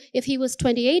 well, if he was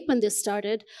 28 when this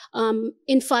started,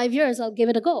 in 5 years, I'll give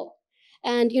it a go.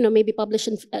 And, maybe publish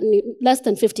in less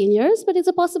than 15 years, but it's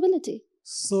a possibility.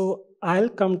 So I'll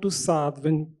come to Saad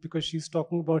because she's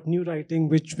talking about new writing,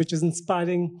 which is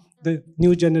inspiring the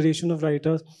new generation of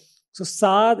writers. So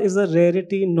Saad is a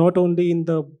rarity not only in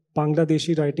the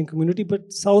Bangladeshi writing community,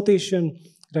 but South Asian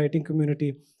writing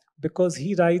community, because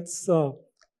he writes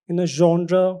in a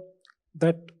genre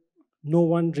that no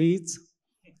one reads.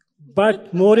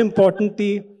 But more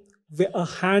importantly, a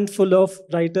handful of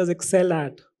writers excel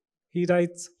at. He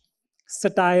writes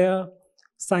satire,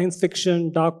 science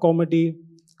fiction, dark comedy.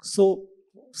 So,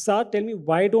 Saad, tell me,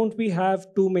 why don't we have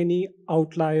too many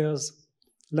outliers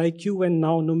like you and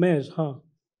now Numair? Huh?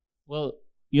 Well,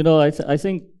 I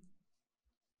think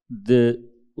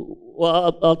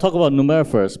I'll talk about Numair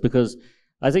first, because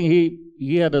I think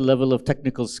he had a level of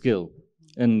technical skill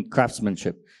and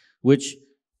craftsmanship, which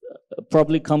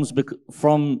probably comes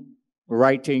from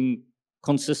writing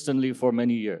consistently for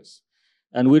many years.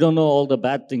 And we don't know all the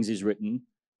bad things he's written,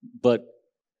 but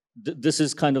this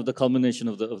is kind of the culmination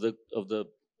of the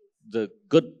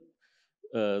good,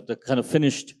 the kind of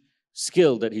finished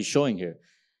skill that he's showing here.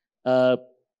 The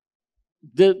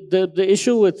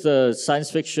issue with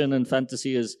science fiction and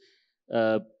fantasy is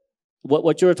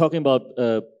what you were talking about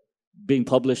being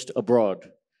published abroad.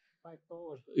 By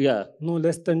Tor. Yeah. No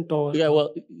less than Tor. Yeah,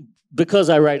 well, because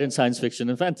I write in science fiction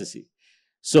and fantasy.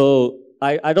 So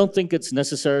I don't think it's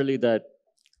necessarily that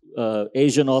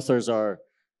Asian authors are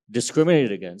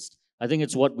discriminated against. I think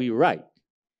it's what we write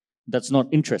that's not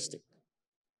interesting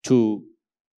to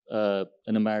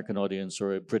an American audience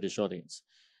or a British audience.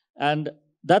 And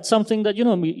that's something that,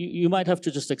 you might have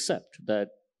to just accept, that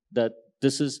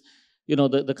this is,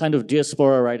 the kind of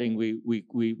diaspora writing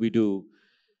we do.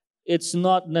 It's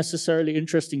not necessarily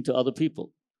interesting to other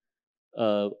people,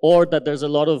 or that there's a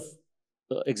lot of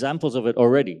examples of it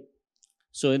already.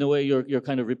 So in a way, you're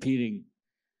kind of repeating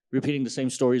the same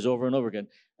stories over and over again.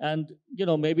 And,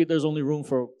 maybe there's only room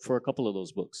for a couple of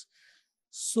those books.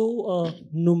 So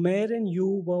Numair and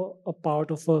you were a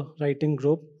part of a writing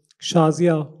group.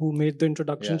 Shazia, who made the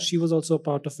introduction, she was also a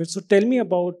part of it. So tell me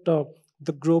about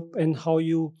the group and how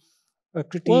you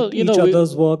critique each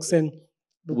other's works, and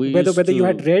whether you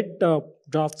had read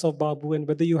drafts of Babu and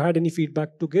whether you had any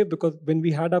feedback to give. Because when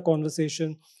we had our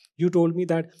conversation, you told me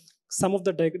that some of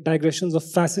the digressions were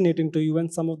fascinating to you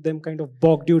and some of them kind of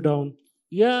bogged you down.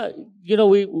 Yeah,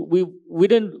 we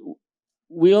didn't.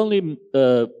 We only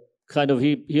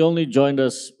he only joined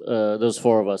us. Those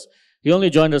four of us. He only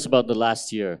joined us about the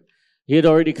last year. He had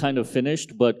already kind of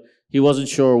finished, but he wasn't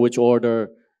sure which order,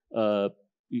 of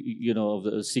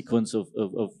the sequence of.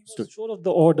 Sure of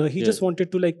the order. He just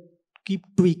wanted to keep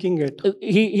tweaking it.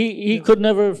 He could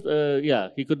never.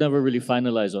 He could never really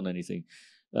finalize on anything.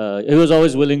 He was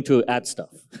always willing to add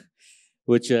stuff,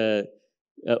 which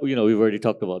we've already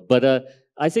talked about. But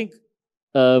I think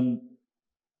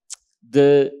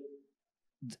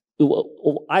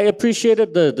I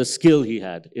appreciated the skill he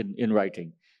had in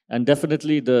writing, and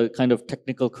definitely the kind of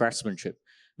technical craftsmanship,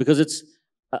 because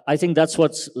I think that's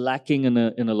what's lacking in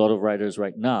a lot of writers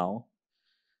right now,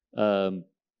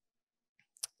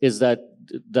 is that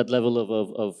level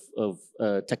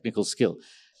of technical skill.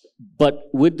 But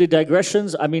with the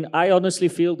digressions, I mean, I honestly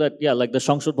feel that, like the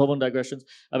Shangshud Bhavan digressions,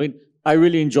 I mean, I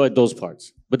really enjoyed those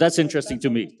parts. But that's interesting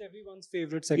to me. Everyone's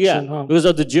favorite section. Yeah, because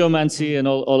of the geomancy and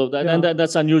all of that. Yeah. And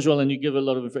that's unusual, and you give a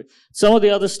lot of information. Some of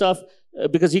the other stuff,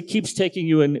 because he keeps taking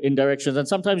you in directions, and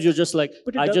sometimes you're just like,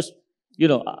 I just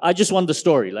want the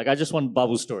story. Like, I just want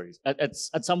Babu's stories.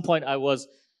 At some point, I was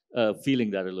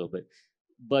feeling that a little bit.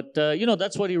 But,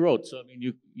 that's what he wrote. So, I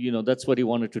mean, that's what he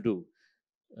wanted to do.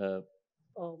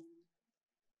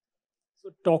 So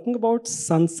talking about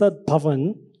Sansad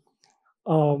Bhavan,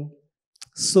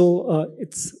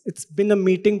 it's been a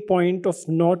meeting point of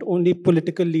not only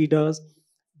political leaders,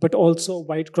 but also a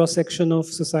wide cross-section of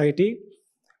society.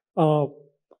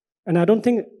 And I don't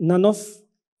think no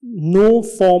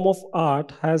form of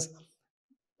art has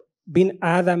been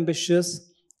as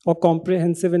ambitious or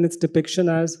comprehensive in its depiction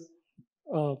as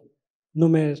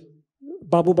Numair,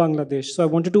 Babu Bangladesh. So I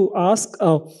wanted to ask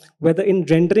whether in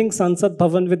rendering Sansad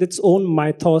Bhavan with its own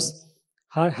mythos,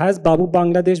 Has Babu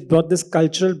Bangladesh brought this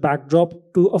cultural backdrop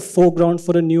to a foreground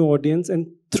for a new audience and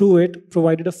through it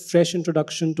provided a fresh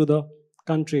introduction to the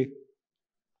country?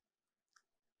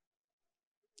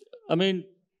 I mean,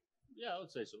 yeah, I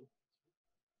would say so.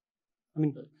 I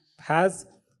mean,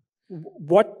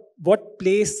 what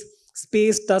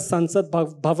space does Sansad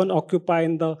Bhavan occupy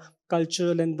in the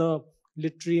cultural and the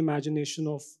literary imagination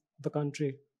of the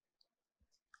country?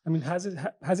 I mean, has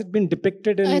it been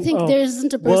depicted in I think there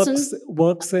isn't a person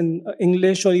works in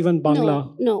English or even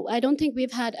Bangla? No, I don't think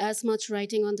we've had as much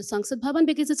writing on the Sansad Bhavan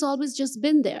because it's always just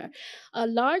been there. A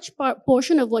large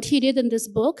portion of what he did in this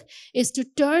book is to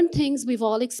turn things we've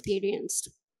all experienced.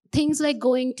 Things like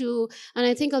going to, and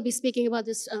I think I'll be speaking about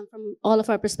this from all of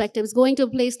our perspectives, going to a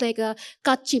place like a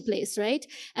Kachi place, right?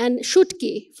 And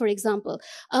Shutki, for example.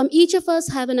 Each of us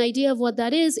have an idea of what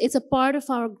that is. It's a part of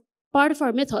our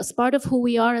mythos, part of who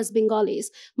we are as Bengalis.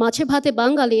 Mache bhate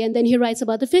Bangali, and then he writes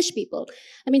about the fish people.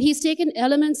 I mean, he's taken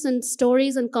elements and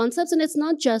stories and concepts, and it's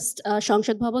not just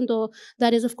Shangshad Bhavan, though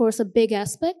that is, of course, a big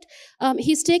aspect.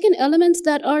 He's taken elements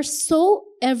that are so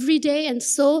everyday and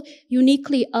so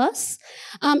uniquely us,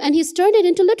 and he's turned it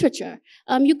into literature.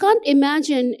 You can't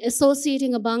imagine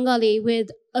associating a Bengali with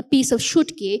a piece of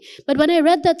Shutki, but when I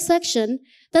read that section,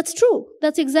 that's true.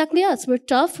 That's exactly us. We're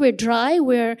tough, we're dry,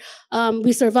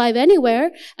 we survive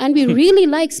anywhere, and we really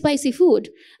like spicy food.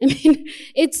 I mean,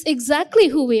 it's exactly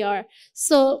who we are.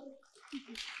 So,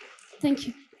 thank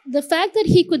you. The fact that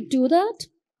he could do that,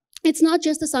 it's not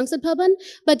just the Sansad Bhavan,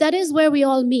 but that is where we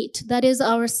all meet. That is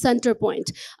our center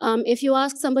point. If you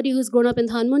ask somebody who's grown up in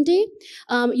Dhanmondi,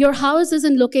 your house is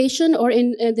in location, or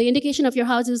in the indication of your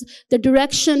house is the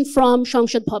direction from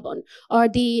Shangshad Bhavan, or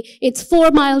it's 4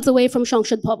 miles away from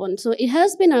Shangshad Bhavan. So it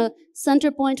has been a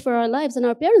center point for our lives and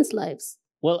our parents' lives.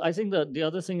 Well, I think that the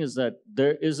other thing is that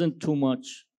there isn't too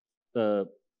much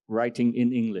writing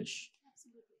in English,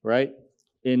 right?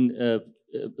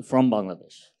 From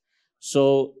Bangladesh.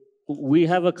 So we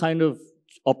have a kind of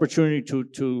opportunity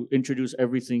to introduce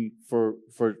everything to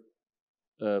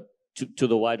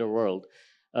the wider world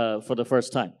for the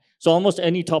first time. So almost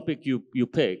any topic you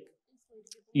pick,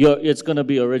 it's going to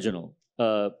be original,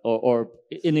 or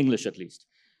in English at least.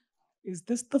 Is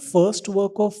this the first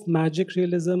work of magic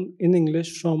realism in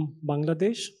English from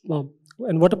Bangladesh?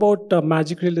 And what about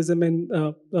magic realism in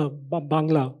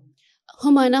Bangla?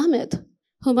 Humayun Ahmed.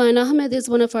 Humayun Ahmed is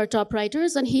one of our top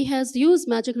writers, and he has used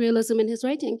magic realism in his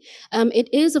writing. It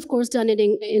is, of course, done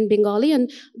in Bengali, and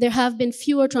there have been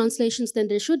fewer translations than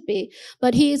there should be.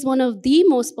 But he is one of the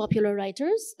most popular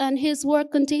writers, and his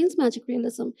work contains magic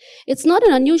realism. It's not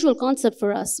an unusual concept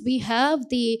for us. We have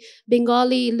the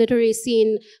Bengali literary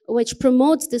scene, which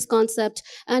promotes this concept.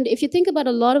 And if you think about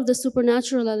a lot of the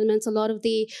supernatural elements, a lot of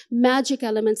the magic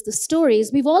elements, the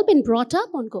stories, we've all been brought up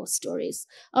on ghost stories.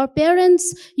 Our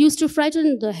parents used to frighten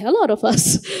the hell out of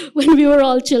us when we were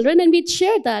all children, and we'd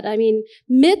share that. I mean,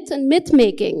 myth and myth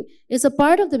making is a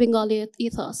part of the Bengali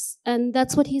ethos, and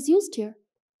that's what he's used here.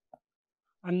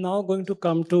 I'm now going to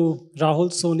come to Rahul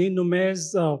Soni,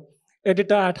 Numair's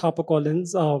editor at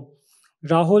HarperCollins.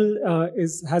 Rahul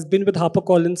has been with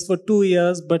HarperCollins for 2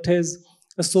 years, but his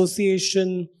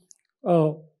association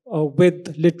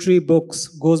with literary books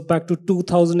goes back to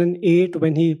 2008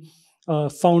 when he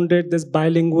founded this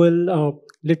bilingual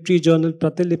literary journal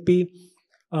Pratilipi.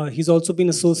 He's also been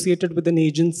associated with an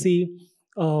agency,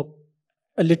 a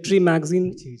literary magazine.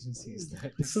 Which agency is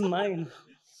that? This is mine.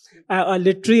 A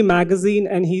literary magazine,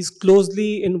 and he's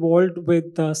closely involved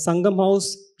with Sangam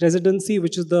House Residency,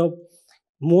 which is the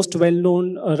most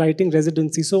well-known writing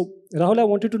residency. So, Rahul, I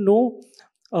wanted to know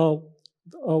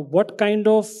what kind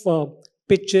of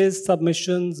pitches,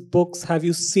 submissions, books have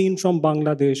you seen from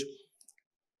Bangladesh?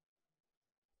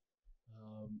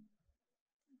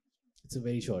 It's a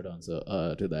very short answer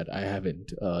to that. I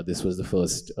haven't. This was the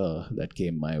first that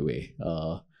came my way,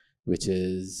 which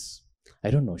is, I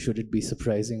don't know, should it be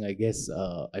surprising? I guess,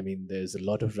 I mean, there's a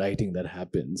lot of writing that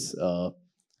happens,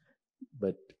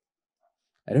 but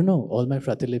I don't know, all my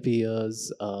Pratilipi years,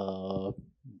 I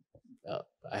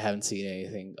haven't seen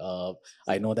anything.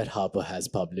 I know that Harper has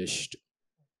published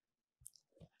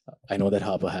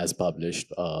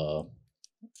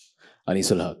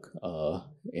Anisul Haq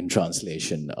in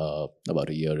translation about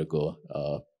a year ago.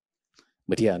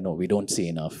 But yeah, no, we don't see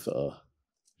enough.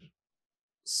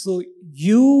 So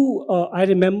I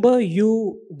remember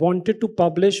you wanted to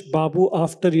publish Babu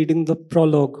after reading the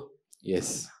prologue.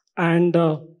 Yes. And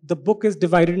the book is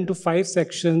divided into 5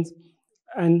 sections,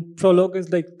 and prologue is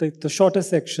like the shorter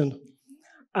section.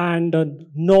 And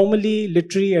normally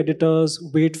literary editors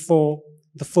wait for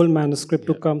the full manuscript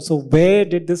to come. So where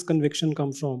did this conviction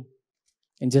come from?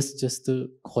 and just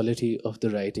the quality of the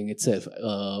writing itself.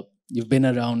 You've been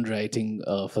around writing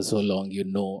for so long, you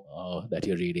know that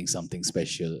you're reading something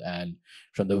special. And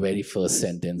from the very first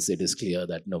sentence, it is clear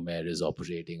that Nomer is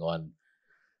operating on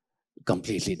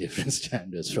completely different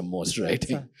standards from most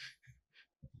writing.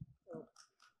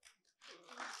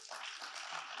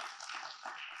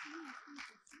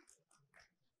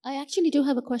 I actually do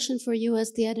have a question for you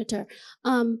as the editor.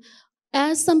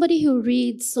 As somebody who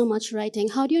reads so much writing,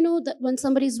 how do you know that when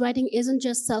somebody's writing isn't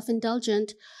just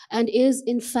self-indulgent and is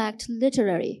in fact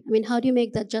literary? I mean, how do you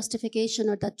make that justification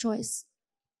or that choice?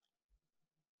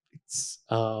 It's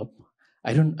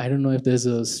I don't know if there's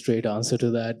a straight answer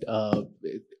to that.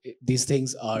 These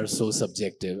things are so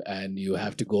subjective, and you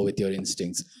have to go with your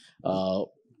instincts.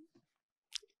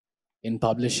 In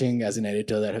publishing, as an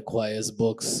editor that acquires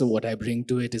books, so what I bring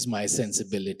to it is my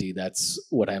sensibility. That's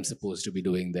what I'm supposed to be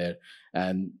doing there,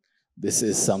 and this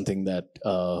is something that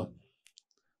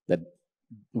that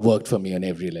worked for me on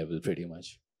every level, pretty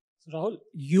much. Rahul,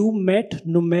 you met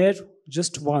Numair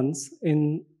just once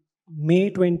in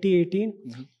May 2018.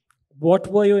 Mm-hmm.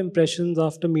 What were your impressions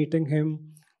after meeting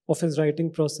him of his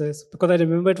writing process? Because I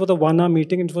remember it was a 1 hour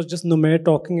meeting and it was just Numair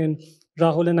talking and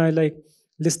Rahul and I like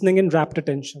listening in rapt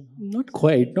attention. Not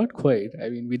quite, not quite. I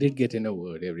mean, we did get in a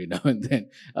word every now and then.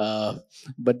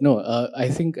 But no, I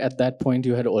think at that point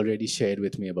you had already shared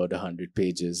with me about 100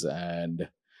 pages, and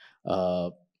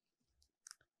I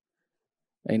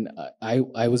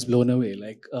was blown away,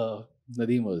 like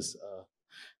Nadeem was.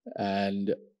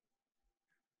 And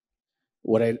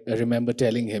what I remember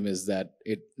telling him is that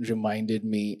it reminded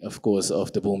me, of course,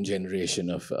 of the boom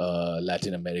generation of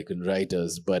Latin American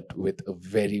writers, but with a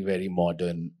very, very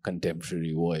modern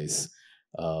contemporary voice.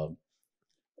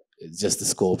 Just the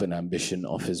scope and ambition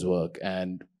of his work.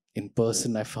 And in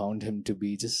person, I found him to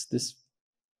be just this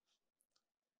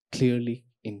clearly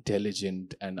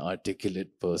intelligent and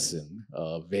articulate person,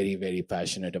 very, very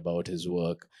passionate about his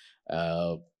work,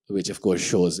 which of course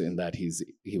shows in that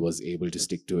he was able to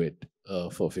stick to it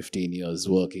for 15 years,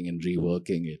 working and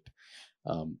reworking it.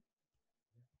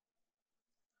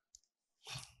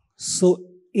 So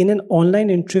in an online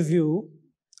interview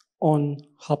on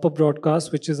Harper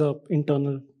Broadcast, which is a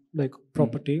internal like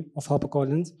property of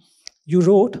HarperCollins, you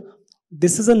wrote,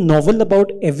 "This is a novel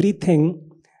about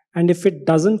everything, and if it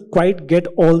doesn't quite get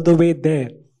all the way there,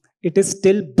 it is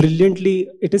still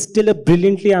a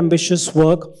brilliantly ambitious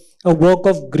work, a work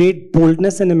of great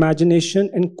boldness and imagination,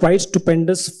 and quite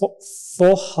stupendous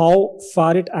for how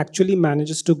far it actually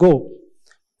manages to go."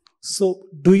 So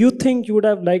do you think you would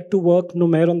have liked to work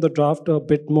Numair on the draft a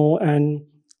bit more, and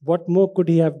what more could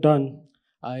he have done?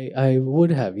 I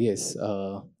would have, yes.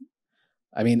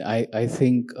 I mean, I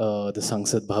think the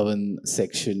Sangsad Bhavan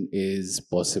section is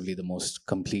possibly the most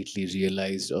completely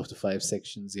realized of the 5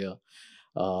 sections here.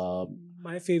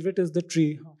 My favorite is the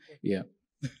tree. Yeah.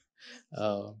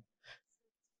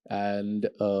 And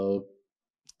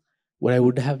what I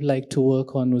would have liked to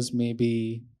work on was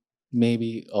maybe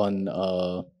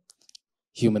on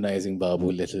humanizing Babu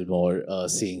a little more,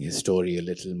 seeing his story a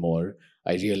little more.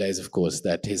 I realize, of course,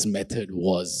 that his method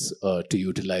was to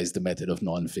utilize the method of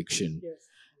nonfiction. Yes.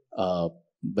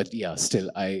 But yeah, still,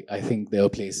 I think there are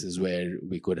places where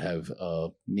we could have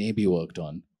maybe worked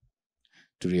on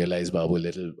to realize Babu a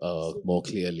little more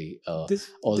clearly.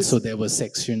 There were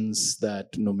sections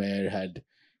that Numair had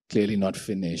clearly not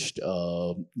finished.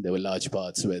 There were large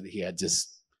parts where he had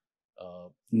just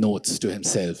notes to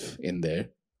himself in there.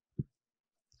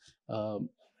 And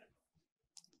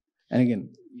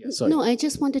again, yeah, sorry. No, I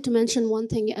just wanted to mention one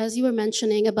thing. As you were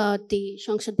mentioning about the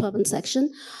Shangshad Bhavan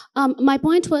section, my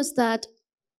point was that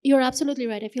you're absolutely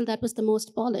right. I feel that was the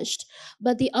most polished.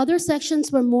 But the other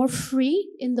sections were more free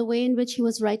in the way in which he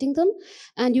was writing them.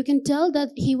 And you can tell that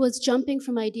he was jumping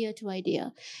from idea to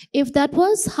idea. If that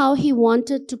was how he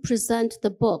wanted to present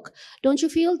the book, don't you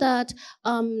feel that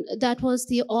that was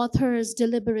the author's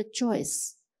deliberate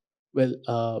choice? Well,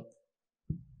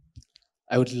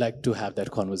 I would like to have that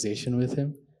conversation with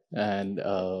him. And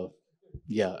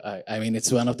yeah, I mean,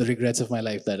 it's one of the regrets of my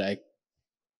life that I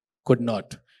could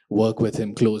not work with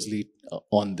him closely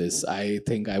on this. I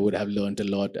think I would have learned a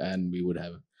lot, and we would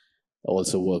have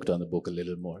also worked on the book a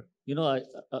little more. You know,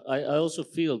 I also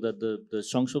feel that the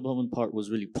Shangshad Bhavan part was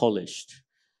really polished,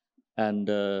 and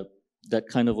that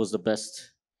kind of was the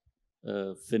best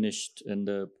finished, and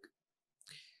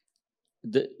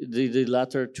the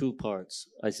latter 2 parts,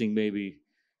 I think maybe.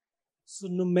 So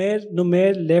Numair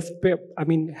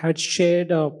had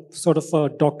shared a sort of a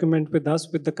document with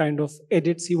us with the kind of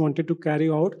edits he wanted to carry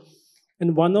out.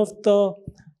 And one of the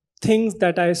things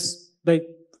that I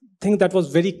thing that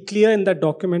was very clear in that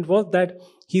document was that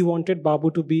he wanted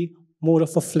Babu to be more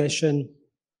of a flesh and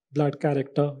blood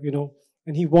character,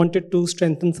 and he wanted to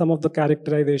strengthen some of the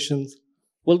characterizations.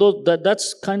 Well,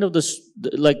 that's kind of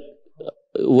like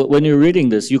when you're reading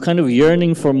this, you're kind of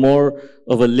yearning for more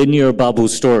of a linear Babu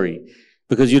story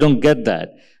because you don't get that,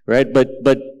 right? But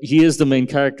he is the main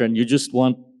character, and you just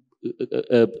want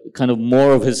kind of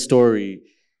more of his story,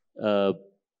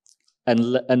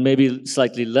 and maybe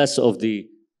slightly less of the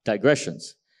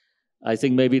digressions. I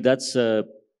think maybe that's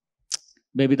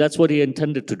what he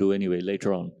intended to do anyway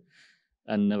later on,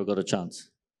 and never got a chance.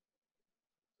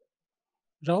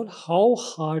 Rahul, how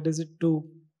hard is it to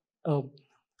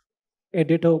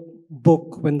edit a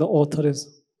book when the author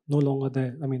is no longer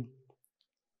there?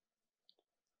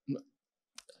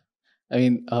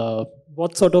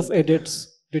 What sort of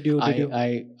edits did you?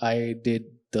 I did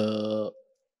the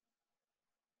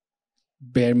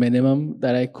bare minimum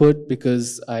that I could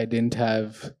because I didn't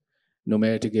have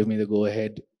Numair to give me the go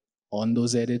ahead on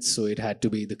those edits, so it had to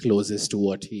be the closest to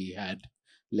what he had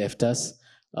left us.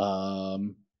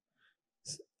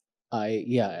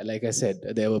 Like I said,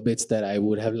 there were bits that I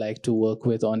would have liked to work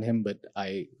with on him, but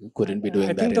I couldn't be doing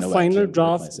that. I think the final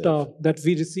draft that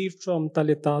we received from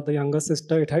Talita, the younger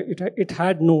sister, it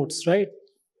had notes, right?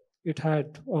 It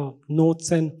had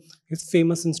notes and his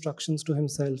famous instructions to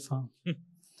himself.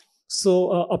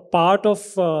 So a part of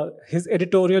his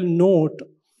editorial note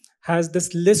has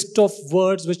this list of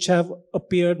words which have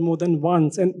appeared more than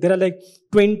once. And there are like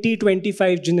 20,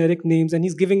 25 generic names, and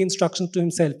he's giving instructions to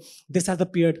himself. This has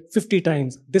appeared 50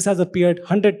 times. This has appeared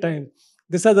 100 times.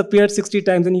 This has appeared 60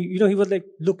 times. And he was like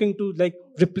looking to like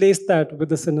replace that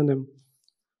with a synonym.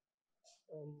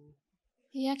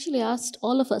 He actually asked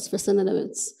all of us for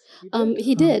synonyms.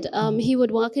 He did. He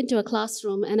would walk into a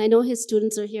classroom, and I know his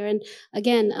students are here, and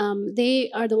again,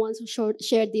 they are the ones who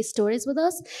shared these stories with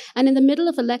us. And in the middle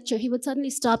of a lecture, he would suddenly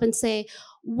stop and say,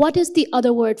 "What is the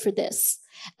other word for this?"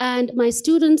 And my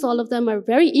students, all of them, are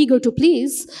very eager to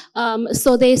please,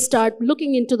 so they start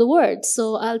looking into the words.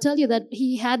 So I'll tell you that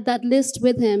he had that list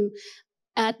with him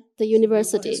at the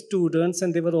university. His students,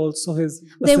 and they were also his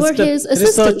researchers.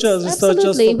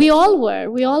 Absolutely, we all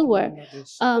were.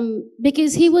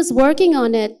 Because he was working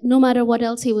on it no matter what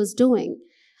else he was doing.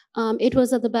 It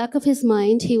was at the back of his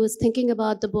mind. He was thinking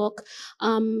about the book,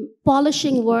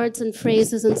 polishing words and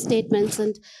phrases and statements,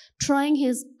 and trying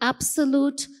his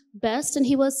absolute best. And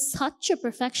he was such a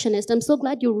perfectionist. I'm so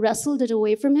glad you wrestled it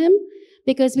away from him,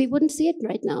 because we wouldn't see it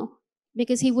right now,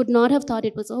 because he would not have thought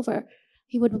it was over.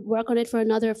 He would work on it for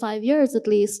another 5 years at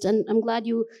least, and I'm glad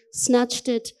you snatched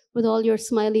it with all your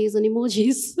smileys and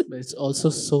emojis. But it's also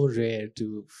so rare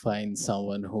to find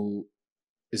someone who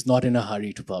is not in a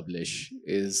hurry to publish,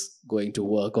 is going to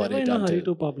work on it. Never in a hurry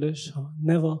to publish,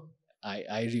 never.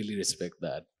 I really respect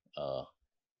that.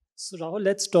 So Rahul,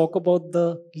 let's talk about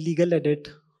the legal edit.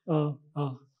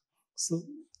 So,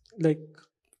 like,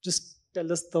 just tell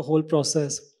us the whole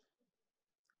process.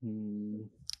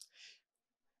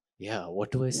 Yeah,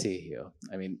 what do I say here?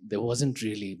 I mean, there wasn't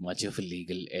really much of a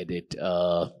legal edit.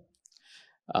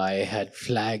 I had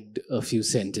flagged a few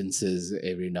sentences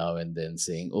every now and then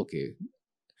saying, okay,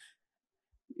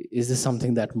 is this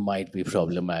something that might be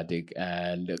problematic?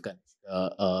 And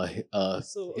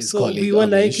so we were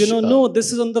like, no,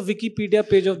 this is on the Wikipedia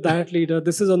page of that leader.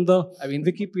 This is on the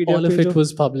Wikipedia all page of it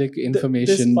was public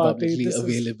information, publicly this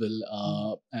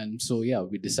available. And so, yeah,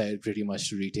 we decided pretty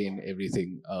much to retain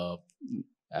everything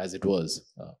as it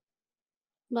was.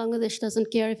 Bangladesh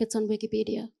doesn't care if it's on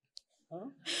Wikipedia. Huh?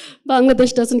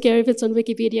 Bangladesh doesn't care if it's on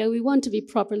Wikipedia. We want to be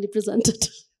properly presented.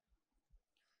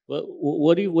 Well,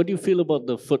 what do you feel about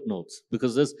the footnotes?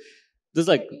 Because there's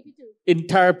like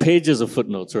entire pages of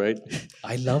footnotes, right?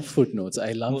 I love footnotes.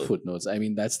 Footnotes. I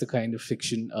mean, that's the kind of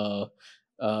fiction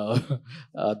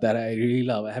that I really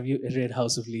love. Have you read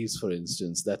House of Leaves, for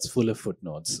instance? That's full of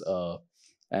footnotes.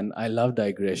 And I love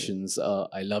digressions.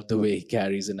 I love the way he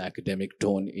carries an academic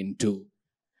tone into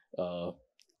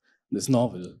this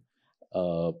novel,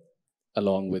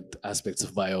 along with aspects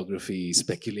of biography,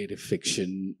 speculative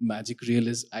fiction, magic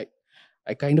realism.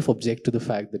 I kind of object to the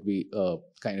fact that we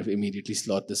kind of immediately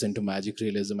slot this into magic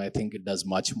realism. I think it does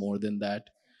much more than that.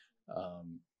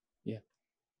 Yeah.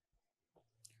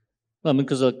 I mean,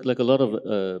 because like a lot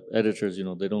of editors,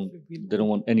 they don't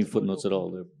want any footnotes at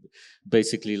all. They're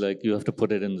basically like you have to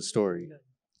put it in the story.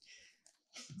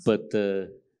 But I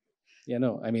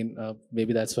mean,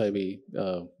 maybe that's why we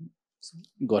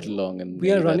got along, and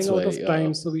we are running out of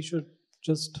time, so we should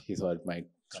just. He thought it might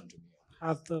come to me.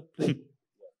 Have the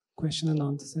question and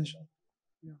answer session.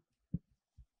 Yeah.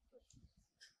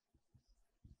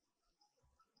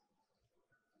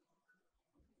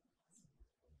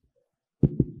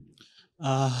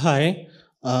 Hi,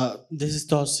 this is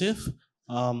Tausif.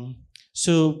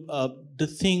 The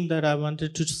thing that I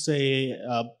wanted to say,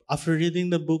 after reading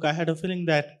the book, I had a feeling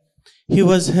that he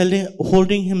was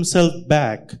holding himself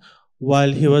back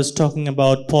while he was talking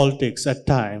about politics at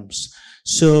times.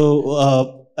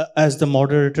 As the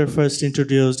moderator first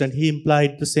introduced, and he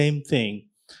implied the same thing,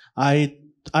 I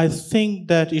think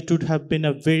that it would have been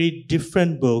a very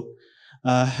different book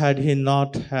had he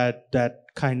not had that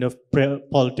kind of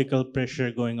political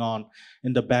pressure going on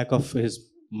in the back of his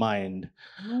mind.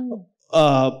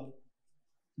 Uh,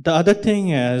 the other thing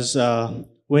is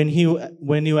when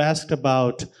you asked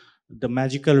about the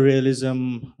magical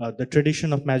realism, the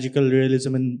tradition of magical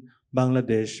realism in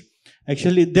Bangladesh.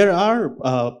 Actually, there are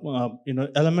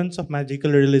elements of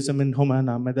magical realism in Humayun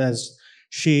Ahmed, as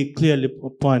she clearly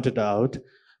pointed out.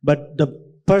 But the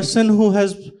person who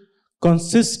has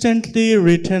consistently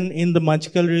written in the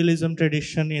magical realism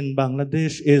tradition in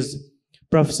Bangladesh is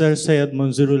Professor Syed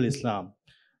Munzirul Islam.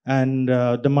 And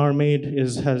The Mermaid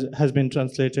has been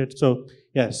translated. So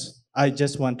yes, I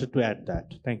just wanted to add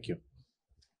that. Thank you.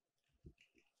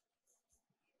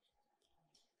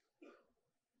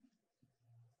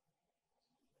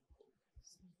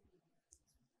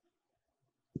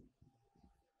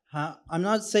 I'm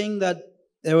not saying that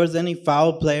there was any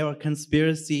foul play or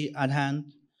conspiracy at hand,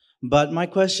 but my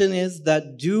question is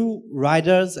that do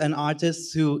writers and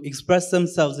artists who express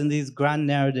themselves in these grand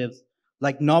narratives,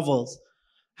 like novels,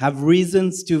 have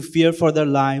reasons to fear for their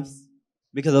lives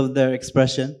because of their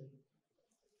expression?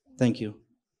 Thank you.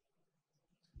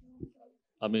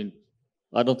 I mean,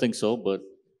 I don't think so, but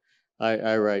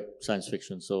I write science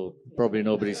fiction, so probably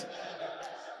nobody's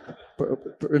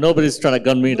trying to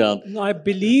gun me down. No, I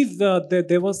believe that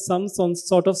there was some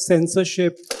sort of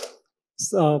censorship,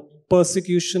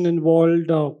 persecution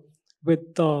involved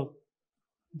with the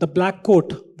Black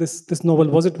Coat. This novel,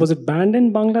 was it banned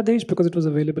in Bangladesh because it was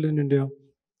available in India?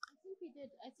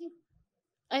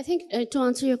 I think to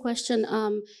answer your question,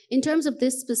 in terms of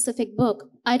this specific book,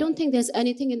 I don't think there's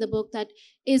anything in the book that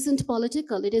isn't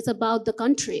political. It is about the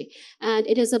country, and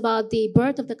it is about the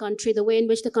birth of the country. The way in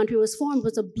which the country was formed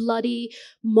was a bloody,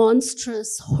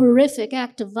 monstrous, horrific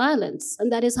act of violence,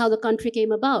 and that is how the country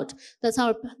came about. That's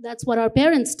what our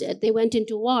parents did. They went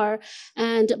into war,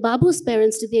 and Babu's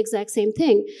parents did the exact same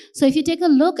thing. So if you take a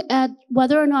look at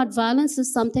whether or not violence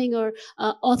is something, or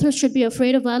authors should be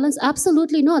afraid of violence,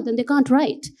 absolutely not. Then they can't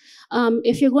write.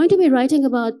 If you're going to be writing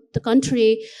about the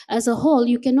country as a whole,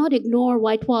 you cannot ignore,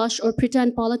 whitewash, or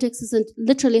pretend politics isn't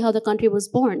literally how the country was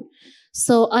born.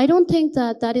 So I don't think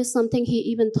that is something he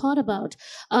even thought about.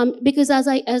 Because as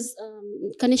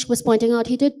Kanishka was pointing out,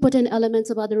 he did put in elements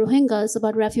about the Rohingyas,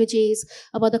 about refugees,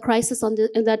 about the crisis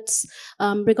that's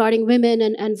regarding women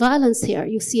and violence here.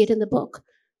 You see it in the book.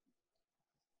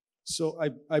 So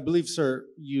I believe, sir,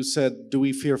 you said, do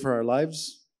we fear for our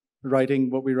lives? Writing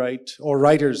what we write, or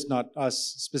writers, not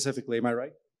us specifically, am I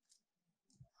right?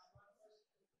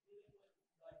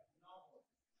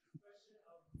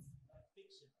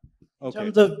 In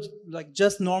terms of like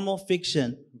just normal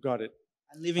fiction. Got it.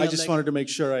 And I just wanted to make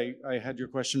sure I had your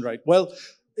question right. Well,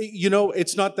 you know,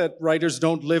 it's not that writers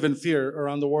don't live in fear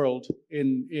around the world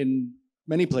in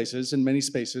many places, in many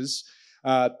spaces.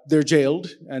 They're jailed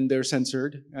and they're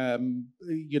censored.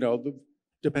 You know,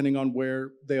 depending on where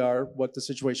they are, what the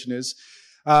situation is.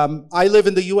 I live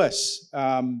in the US.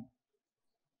 I'm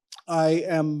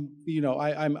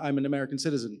an American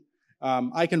citizen.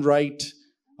 I can write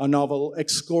a novel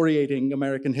excoriating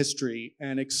American history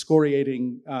and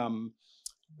excoriating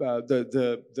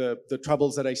the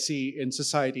troubles that I see in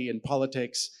society and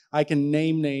politics. I can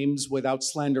name names without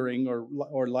slandering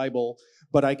or libel,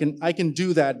 but I can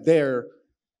do that there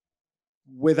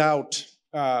without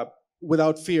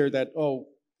fear that, oh,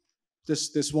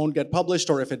 this won't get published,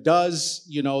 or if it does,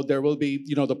 you know, there will be,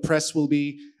 you know, the press will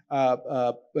be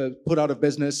put out of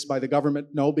business by the government.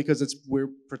 No, because we're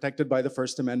protected by the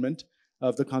First Amendment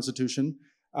of the Constitution.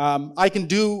 I can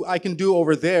do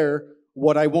over there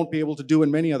what I won't be able to do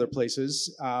in many other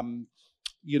places.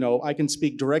 You know, I can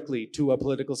speak directly to a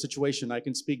political situation. I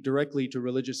can speak directly to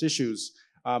religious issues.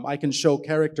 I can show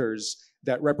characters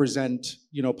that represent,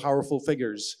 you know, powerful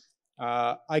figures.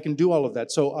 I can do all of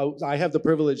that. So I have the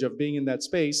privilege of being in that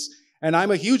space. And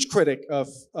I'm a huge critic of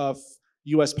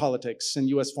US politics and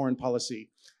US foreign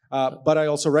policy. But I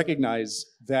also recognize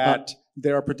that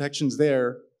there are protections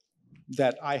there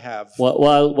that I have.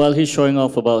 While he's showing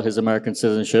off about his American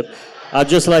citizenship, I'd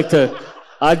just like to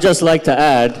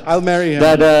add, I'll marry him.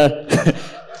 That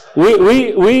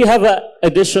we have an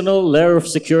additional layer of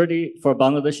security for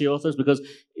Bangladeshi authors because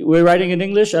we're writing in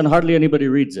English and hardly anybody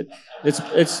reads it.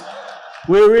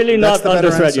 We're really not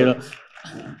under threat, you know.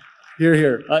 Here,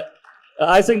 here.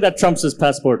 I think that trumps his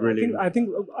passport, really. I think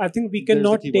we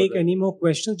cannot take any more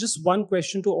questions. Just one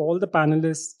question to all the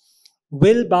panelists.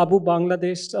 Will Babu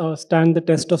Bangladesh stand the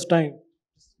test of time?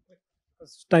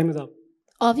 Time is up.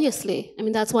 Obviously. I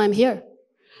mean, that's why I'm here.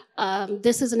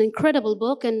 This is an incredible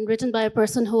book and written by a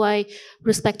person who I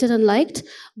respected and liked.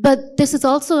 But this is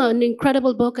also an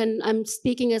incredible book, and I'm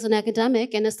speaking as an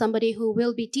academic and as somebody who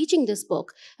will be teaching this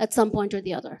book at some point or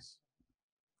the other.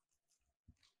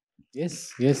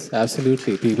 Yes, yes,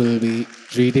 absolutely. People will be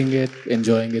reading it,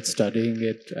 enjoying it, studying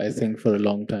it, I think, for a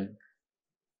long time.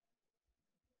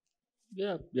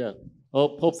 Yeah, yeah.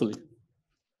 Hopefully.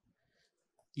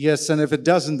 Yes, and if it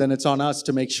doesn't, then it's on us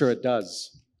to make sure it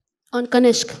does. On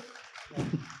Kanishka.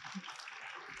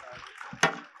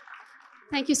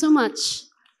 Thank you so much.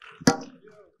 The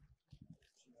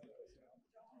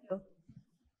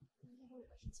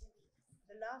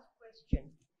last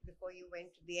question before you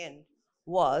went to the end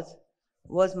was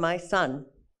my son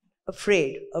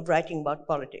afraid of writing about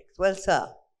politics? Well, sir,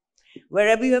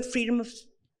 wherever you have freedom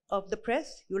of the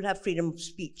press, you'll have freedom of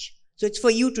speech. So it's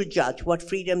for you to judge what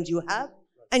freedoms you have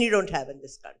and you don't have in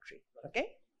this country. Okay?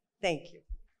 Thank you.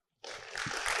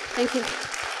 Thank you.